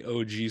to some of the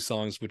OG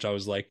songs, which I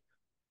was like,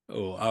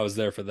 oh, I was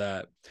there for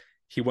that.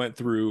 He went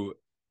through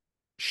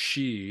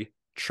She,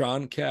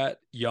 Tron Cat,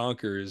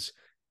 Yonkers,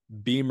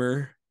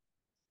 Beamer,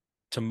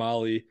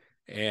 Tamale,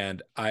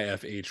 and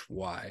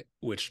IFHY,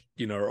 which,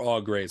 are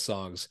all great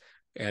songs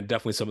and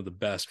definitely some of the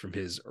best from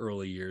his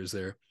early years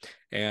there.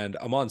 And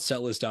I'm on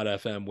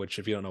setlist.fm, which,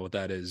 if you don't know what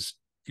that is,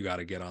 you got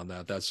to get on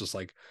that. That's just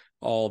like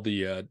all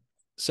the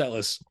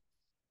setlist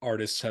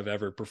artists have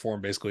ever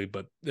performed, basically,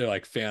 but they're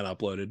like fan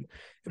uploaded.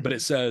 But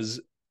it says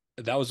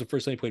that was the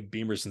first time he played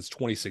Beamer since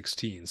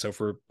 2016. So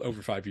for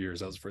over 5 years,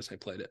 that was the first time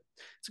I played it.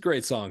 It's a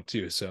great song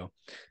too. So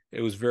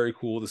it was very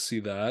cool to see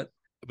that.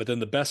 But then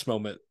the best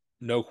moment,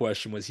 no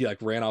question, was he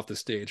like ran off the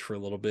stage for a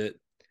little bit.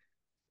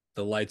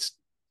 The lights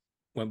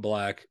went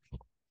black.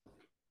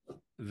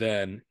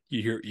 Then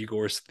you hear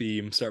Igor's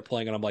theme start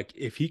playing, and I'm like,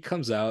 if he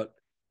comes out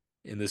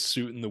in the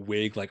suit and the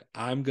wig, like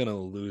I'm gonna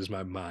lose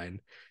my mind.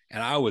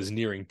 And I was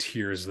nearing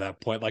tears at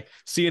that point. Like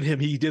seeing him,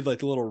 he did like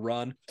the little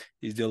run,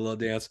 he did a little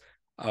dance.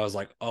 I was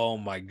like, oh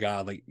my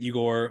God, like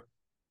Igor,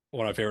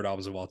 one of my favorite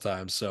albums of all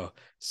time. So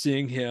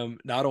seeing him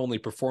not only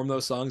perform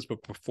those songs,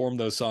 but perform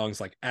those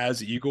songs like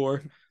as Igor, I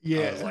was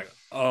Yeah. like,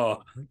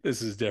 oh,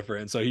 this is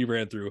different. So he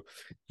ran through,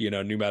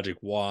 New Magic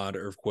Wand,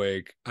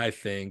 Earthquake, I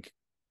think,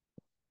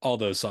 all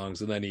those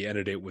songs. And then he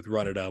ended it with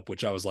Run It Up,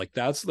 which I was like,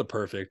 that's the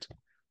perfect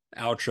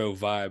outro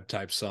vibe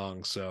type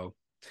song. So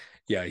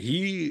yeah,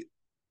 he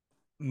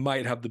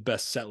might have the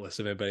best set list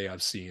of anybody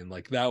I've seen.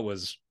 Like that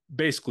was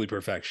basically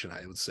perfection,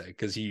 I would say,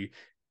 because he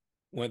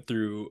went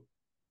through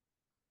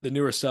the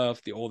newer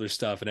stuff, the older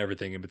stuff, and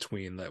everything in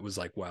between. That was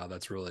like, wow,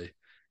 that's really,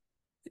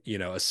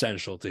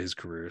 essential to his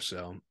career.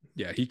 So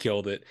yeah, he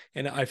killed it.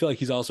 And I feel like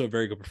he's also a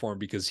very good performer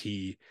because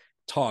he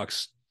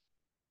talks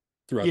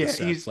throughout the Yeah, sets.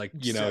 he's Like,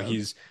 so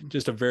he's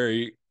just a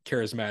very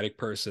charismatic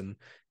person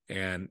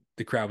and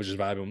the crowd was just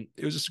vibing.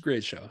 It was just a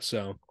great show.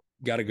 So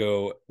got to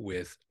go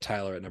with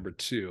Tyler at number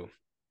 2.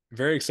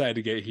 Very excited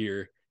to get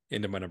here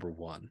into my number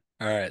 1.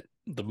 All right.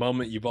 The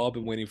moment you've all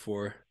been waiting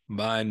for,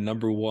 my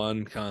number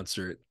 1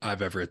 concert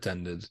I've ever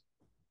attended.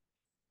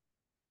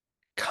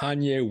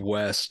 Kanye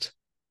West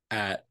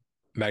at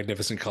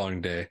Magnificent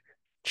Coloring Day,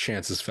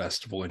 Chances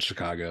Festival in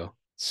Chicago.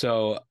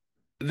 So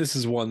this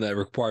is one that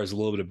requires a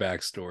little bit of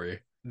backstory.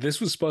 This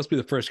was supposed to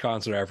be the first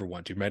concert I ever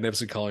went to,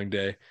 Magnificent Coloring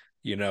Day.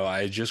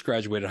 I just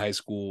graduated high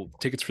school,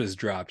 tickets for this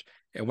dropped.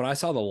 And when I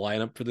saw the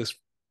lineup for this,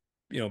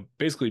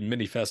 basically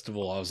mini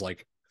festival, I was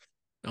like,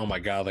 oh my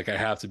God, like I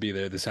have to be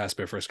there. This has to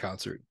be my first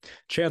concert.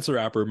 Chance the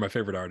Rapper, my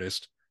favorite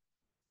artist.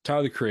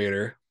 Tyler the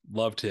Creator,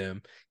 loved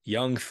him.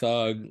 Young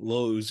Thug,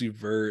 Lil Uzi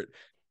Vert,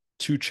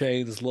 2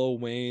 Chainz, Lil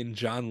Wayne,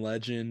 John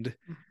Legend,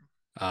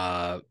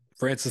 uh,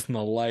 Francis and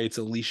the Lights,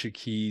 Alicia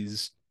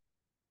Keys.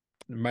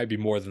 There might be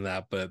more than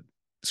that, but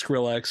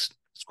Skrillex.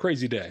 It's a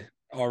crazy day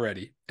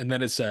already. And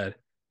then it said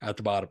at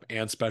the bottom,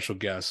 and special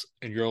guests.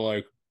 And you're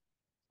like,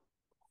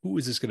 who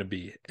is this going to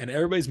be? And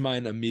everybody's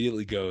mind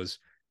immediately goes,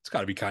 it's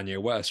got to be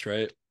Kanye West,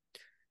 right?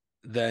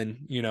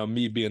 Then,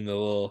 me being the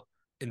little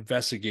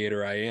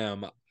investigator I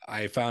am,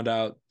 I found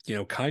out,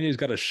 Kanye's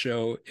got a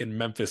show in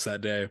Memphis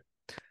that day.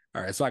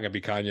 All right, it's not gonna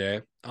be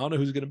Kanye. I don't know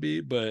who's gonna be,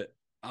 but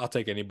I'll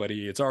take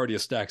anybody. It's already a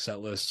stack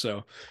set list,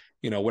 so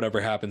whatever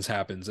happens,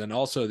 happens. And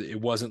also, it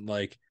wasn't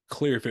like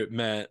clear if it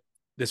meant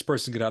this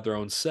person could have their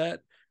own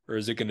set, or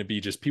is it going to be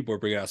just people are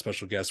bringing out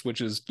special guests, which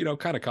is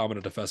kind of common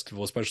at a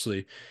festival,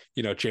 especially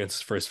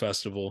Chance's first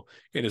festival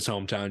in his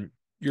hometown.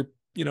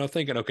 You're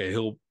thinking, okay,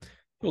 he'll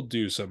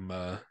do some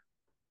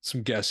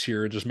guests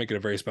here and just make it a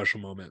very special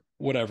moment.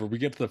 Whatever. We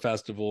get to the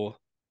festival.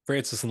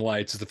 Francis and the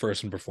Lights is the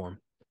first one to perform.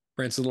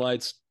 Francis and the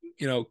Lights,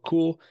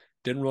 cool.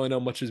 Didn't really know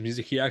much of his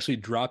music. He actually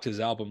dropped his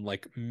album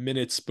like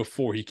minutes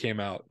before he came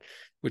out,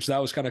 which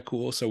that was kind of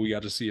cool. So we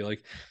got to see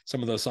like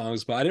some of those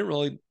songs, but I didn't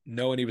really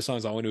know any of his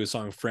songs. I only knew his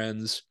song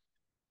Friends.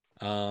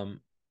 So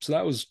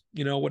that was,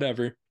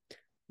 whatever.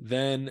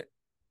 Then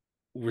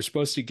we're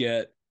supposed to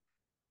get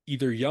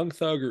either Young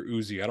Thug or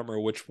Uzi. I don't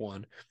remember which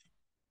one.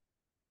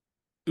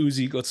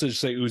 Uzi, let's just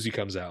say Uzi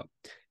comes out.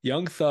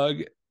 Young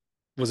Thug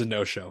was a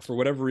no-show. For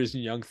whatever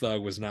reason, Young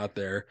Thug was not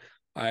there.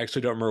 I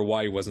actually don't remember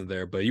why he wasn't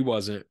there, but he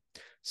wasn't.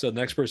 So the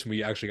next person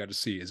we actually got to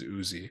see is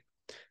Uzi.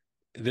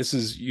 This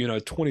is,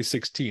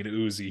 2016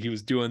 Uzi. He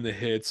was doing the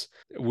hits.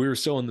 We were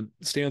still in the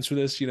stands for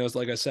this,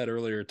 like I said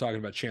earlier, talking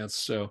about Chance.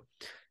 So,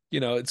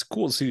 it's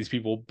cool to see these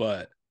people,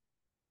 but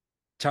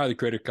Tyler the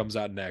Creator comes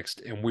out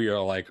next, and we are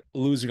like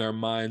losing our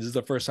minds. This is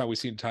the first time we've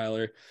seen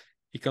Tyler.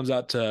 He comes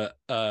out to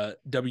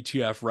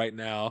WTF right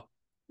now,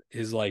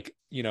 his like,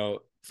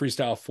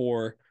 Freestyle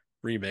 4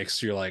 remix.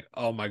 So you're like,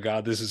 oh my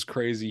God, this is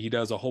crazy. He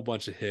does a whole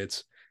bunch of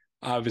hits.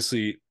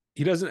 Obviously,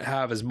 he doesn't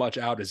have as much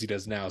out as he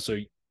does now. So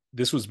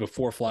this was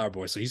before Flower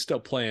Boy. So he's still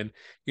playing,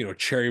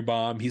 Cherry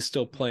Bomb. He's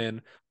still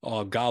playing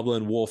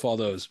Goblin, Wolf, all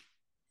those.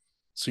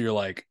 So you're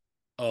like,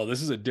 oh,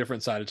 this is a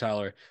different side of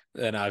Tyler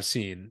than I've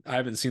seen. I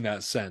haven't seen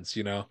that since,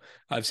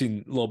 I've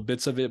seen little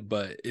bits of it,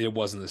 but it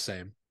wasn't the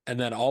same. And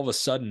then all of a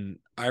sudden,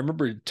 I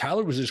remember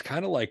Tyler was just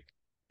kind of like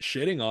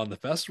shitting on the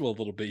festival a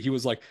little bit. He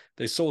was like,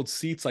 they sold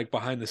seats like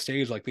behind the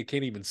stage, like they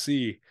can't even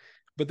see.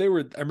 But I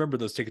remember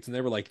those tickets and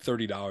they were like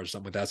 $30,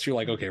 something like that. So you're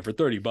like, okay, for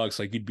 $30,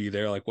 like you'd be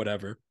there, like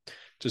whatever,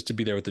 just to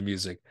be there with the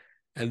music.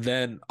 And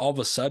then all of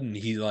a sudden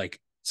he like,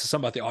 so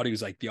something about the audio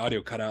was like the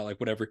audio cut out, like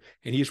whatever.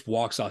 And he just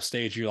walks off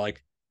stage. You're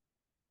like,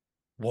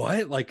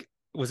 what? Like,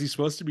 was he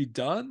supposed to be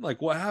done?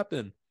 Like, what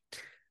happened?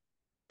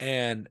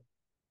 And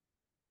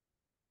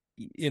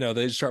they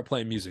just start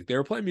playing music. They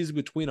were playing music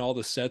between all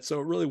the sets, so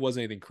it really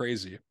wasn't anything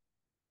crazy.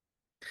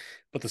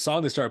 But the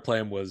song they started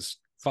playing was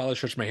Finally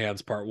Stretch My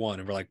Hands Part 1.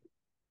 And we're like,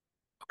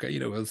 Okay,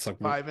 it's like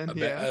Vibing,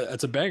 yeah.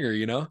 it's a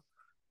banger,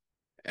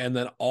 And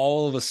then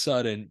all of a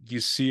sudden, you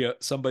see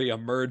somebody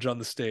emerge on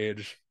the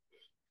stage,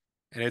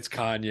 and it's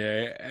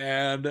Kanye,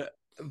 and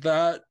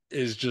that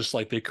is just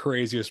like the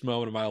craziest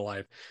moment of my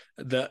life.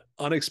 The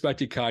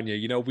unexpected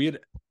Kanye. We had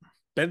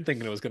been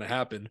thinking it was going to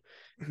happen.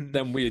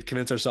 Then we had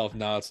convinced ourselves,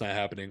 no, it's not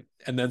happening.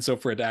 And then so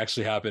for it to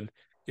actually happen,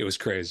 it was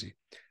crazy.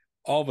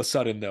 All of a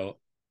sudden, though,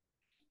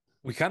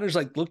 we kind of just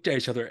like looked at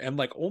each other, and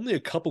like only a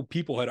couple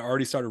people had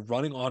already started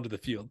running onto the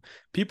field.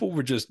 People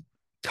were just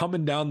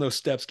coming down those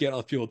steps, getting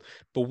on the field,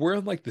 but we're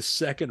in like the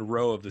second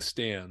row of the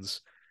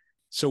stands.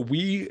 So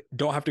we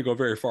don't have to go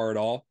very far at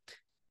all.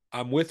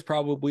 I'm with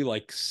probably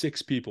like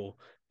six people.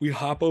 We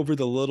hop over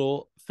the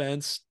little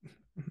fence,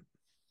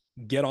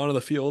 get onto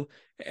the field,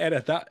 and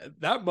at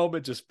that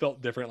moment just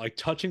felt different. Like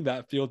touching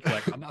that field,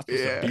 like I'm not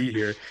supposed to Yeah. be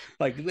here.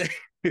 Like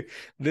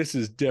this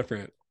is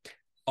different.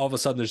 All of a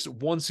sudden, there's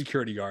one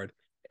security guard,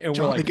 and we're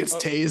Johnny like, gets oh.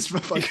 tased,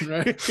 fucking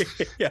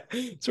right. Yeah.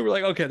 So we're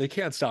like, okay, they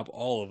can't stop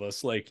all of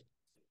us. Like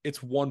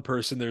it's one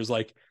person. There's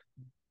like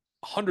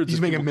hundreds He's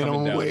of people making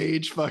coming minimum down.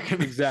 wage,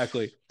 fucking.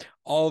 Exactly.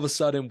 All of a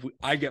sudden,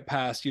 I get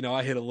past.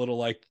 I hit a little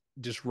like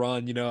just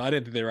run. I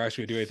didn't think they were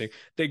actually gonna do anything.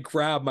 They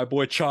grab my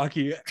boy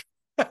Chalky,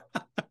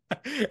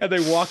 and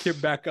they walk him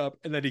back up,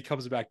 and then he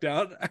comes back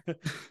down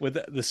with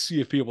the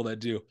sea of people that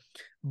do.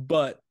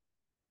 But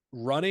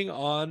running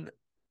on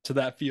to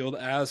that field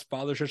as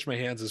Father Stretch My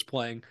Hands is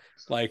playing,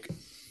 like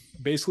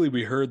basically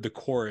we heard the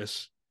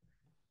chorus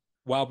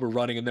while we're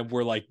running, and then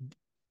we're like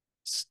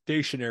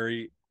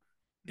stationary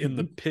in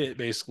the pit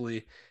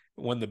basically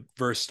when the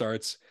verse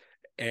starts,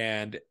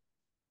 and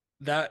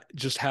that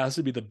just has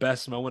to be the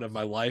best moment of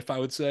my life, I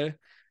would say.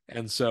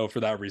 And so for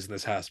that reason,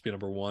 this has to be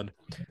number one.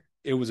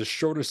 It was a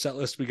shorter set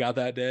list we got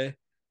that day,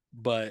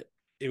 but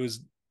it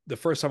was the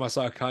first time I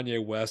saw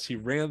Kanye West. He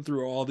ran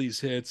through all these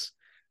hits.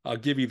 I'll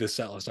give you the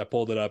set list. I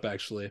pulled it up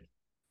actually.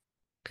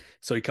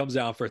 So he comes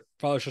down for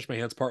Father Stretch My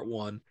Hands part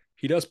one.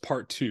 He does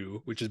part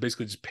two, which is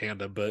basically just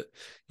Panda, but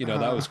that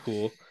uh, was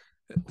cool,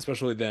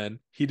 especially then.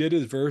 He did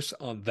his verse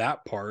on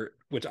that part,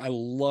 which I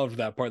loved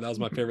that part. That was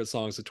my favorite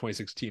songs of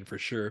 2016 for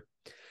sure.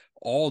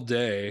 All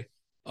Day,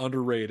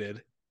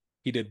 underrated.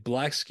 He did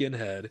Black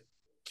Skinhead,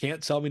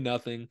 Can't Tell Me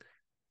Nothing,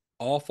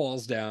 All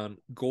Falls Down,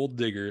 Gold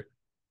Digger,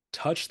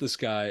 Touch the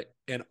Sky,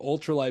 and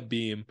Ultralight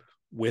Beam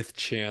with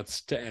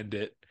Chance to end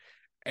it.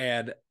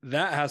 And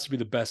that has to be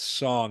the best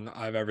song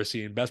I've ever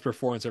seen, best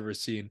performance I've ever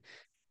seen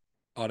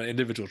on an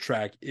individual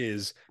track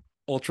is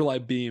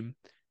Ultralight Beam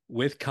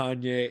with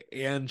Kanye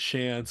and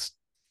Chance.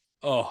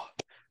 Oh,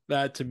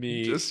 that to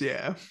me just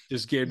yeah.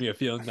 just gave me a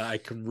feeling that I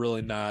can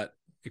really not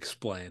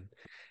explain.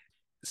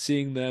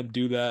 Seeing them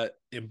do that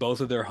in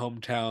both of their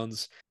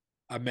hometowns.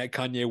 I met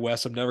Kanye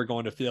West. I'm never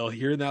going to fail.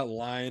 Hearing that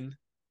line,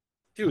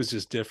 it was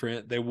just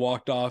different. They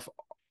walked off,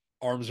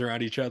 arms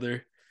around each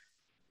other,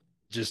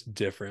 just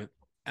different.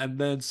 And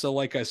then, so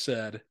like I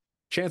said,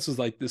 Chance was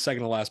like the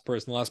second to last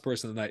person. The last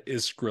person of the night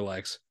is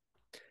Skrillex.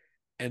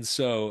 And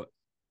so,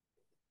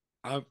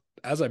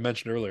 as I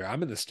mentioned earlier,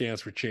 I'm in the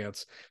stands for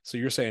Chance. So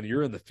you're saying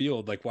you're in the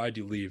field. Like, why'd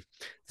you leave?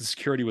 The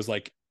security was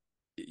like,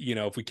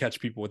 if we catch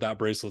people without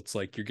bracelets,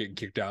 like you're getting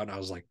kicked out. And I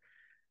was like,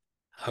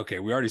 okay,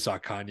 we already saw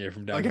Kanye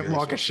from down Like a here.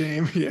 walk of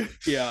shame. Yeah.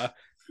 Yeah.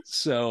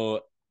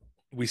 So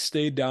we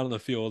stayed down in the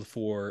field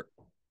for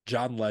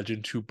John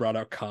Legend, who brought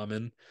out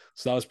Common.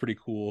 So that was pretty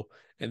cool.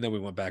 And then we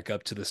went back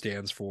up to the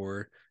stands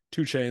for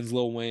 2 Chainz,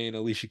 Lil Wayne,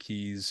 Alicia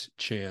Keys,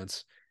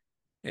 Chance,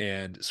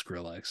 and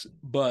Skrillex.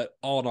 But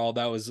all in all,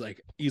 that was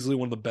like easily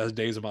one of the best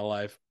days of my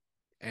life.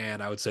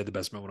 And I would say the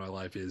best moment of my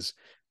life is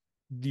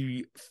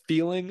the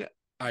feeling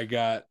I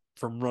got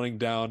from running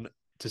down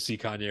to see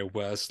Kanye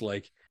West.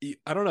 Like,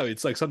 I don't know,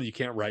 it's like something you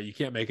can't write, you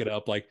can't make it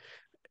up. Like,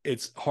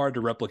 it's hard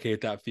to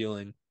replicate that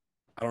feeling.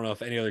 I don't know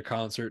if any other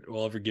concert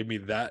will ever give me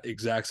that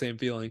exact same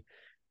feeling,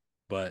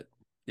 but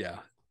yeah,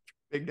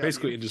 Big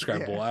basically W.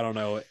 indescribable. Yeah. I don't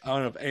know. I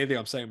don't know if anything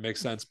I'm saying makes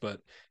sense, but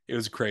it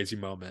was a crazy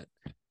moment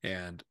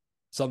and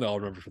something I'll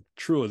remember for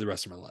truly the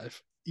rest of my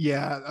life.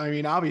 Yeah, I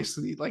mean,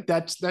 obviously, like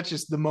that's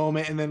just the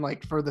moment, and then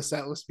like for the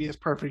set list be as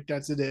perfect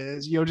as it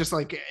is, just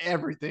like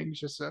everything's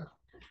just a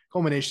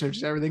culmination of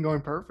just everything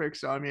going perfect.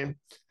 So I mean,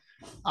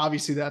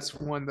 obviously that's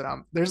one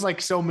that there's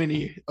like so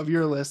many of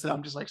your list that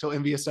I'm just like so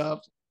envious of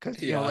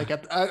because Yeah, like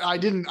I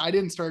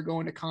didn't start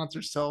going to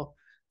concerts till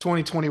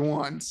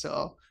 2021,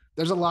 so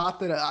there's a lot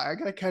that I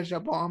gotta catch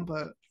up on,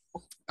 but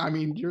I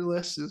mean, your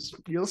list is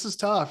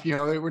tough.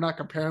 We're not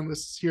comparing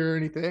lists here or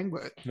anything,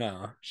 but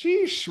no,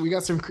 sheesh,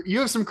 you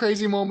have some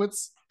crazy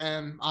moments,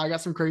 and I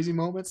got some crazy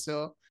moments.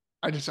 So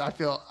I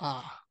feel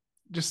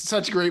just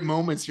such great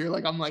moments here.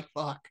 Like I'm like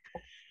fuck.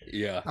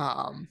 yeah,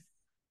 Um,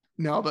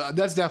 no, but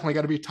that's definitely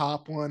got to be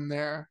top one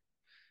there.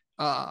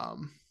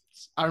 Um,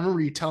 I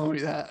remember you telling me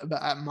that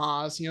about at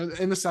Moz,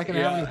 in the Second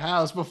Avenue yeah,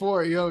 house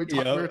before. We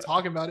yeah. were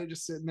talking about it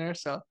just sitting there.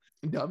 So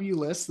W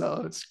list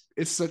though,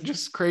 it's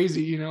just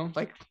crazy.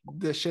 Like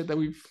the shit that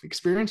we've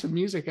experienced with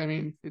music. I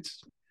mean,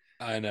 it's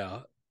I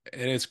know.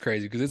 And it's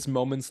crazy because it's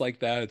moments like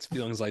that, it's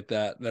feelings like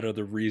that that are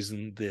the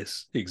reason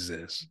this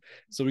exists.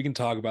 So we can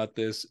talk about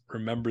this,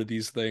 remember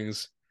these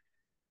things,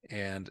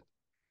 and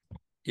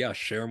yeah,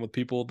 share them with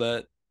people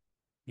that,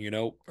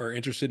 are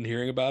interested in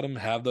hearing about them,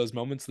 have those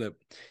moments that,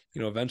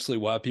 eventually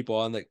we'll have people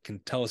on that can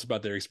tell us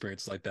about their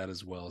experiences like that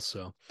as well.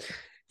 So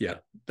yeah,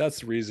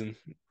 that's the reason.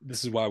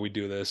 This is why we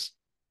do this.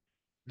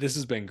 This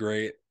has been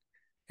great.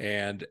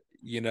 And,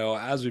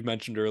 as we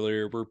mentioned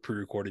earlier, we're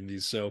pre-recording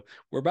these. So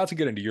we're about to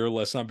get into your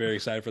list. I'm very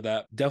excited for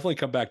that. Definitely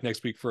come back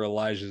next week for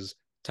Elijah's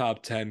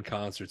top 10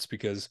 concerts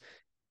because,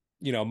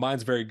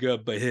 mine's very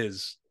good, but he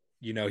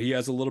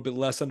has a little bit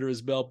less under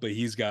his belt, but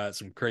he's got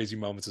some crazy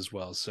moments as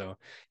well. So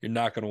you're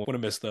not going to want to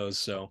miss those.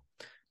 So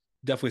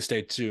definitely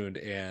stay tuned.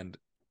 And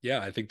yeah,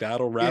 I think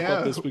that'll wrap up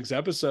Yeah. this week's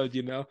episode.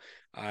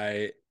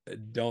 I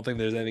don't think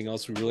there's anything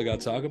else we really got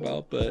to talk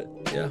about, but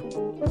yeah,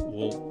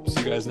 we'll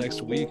see you guys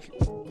next week.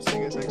 See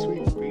you guys next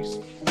week. Peace.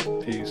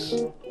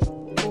 Peace.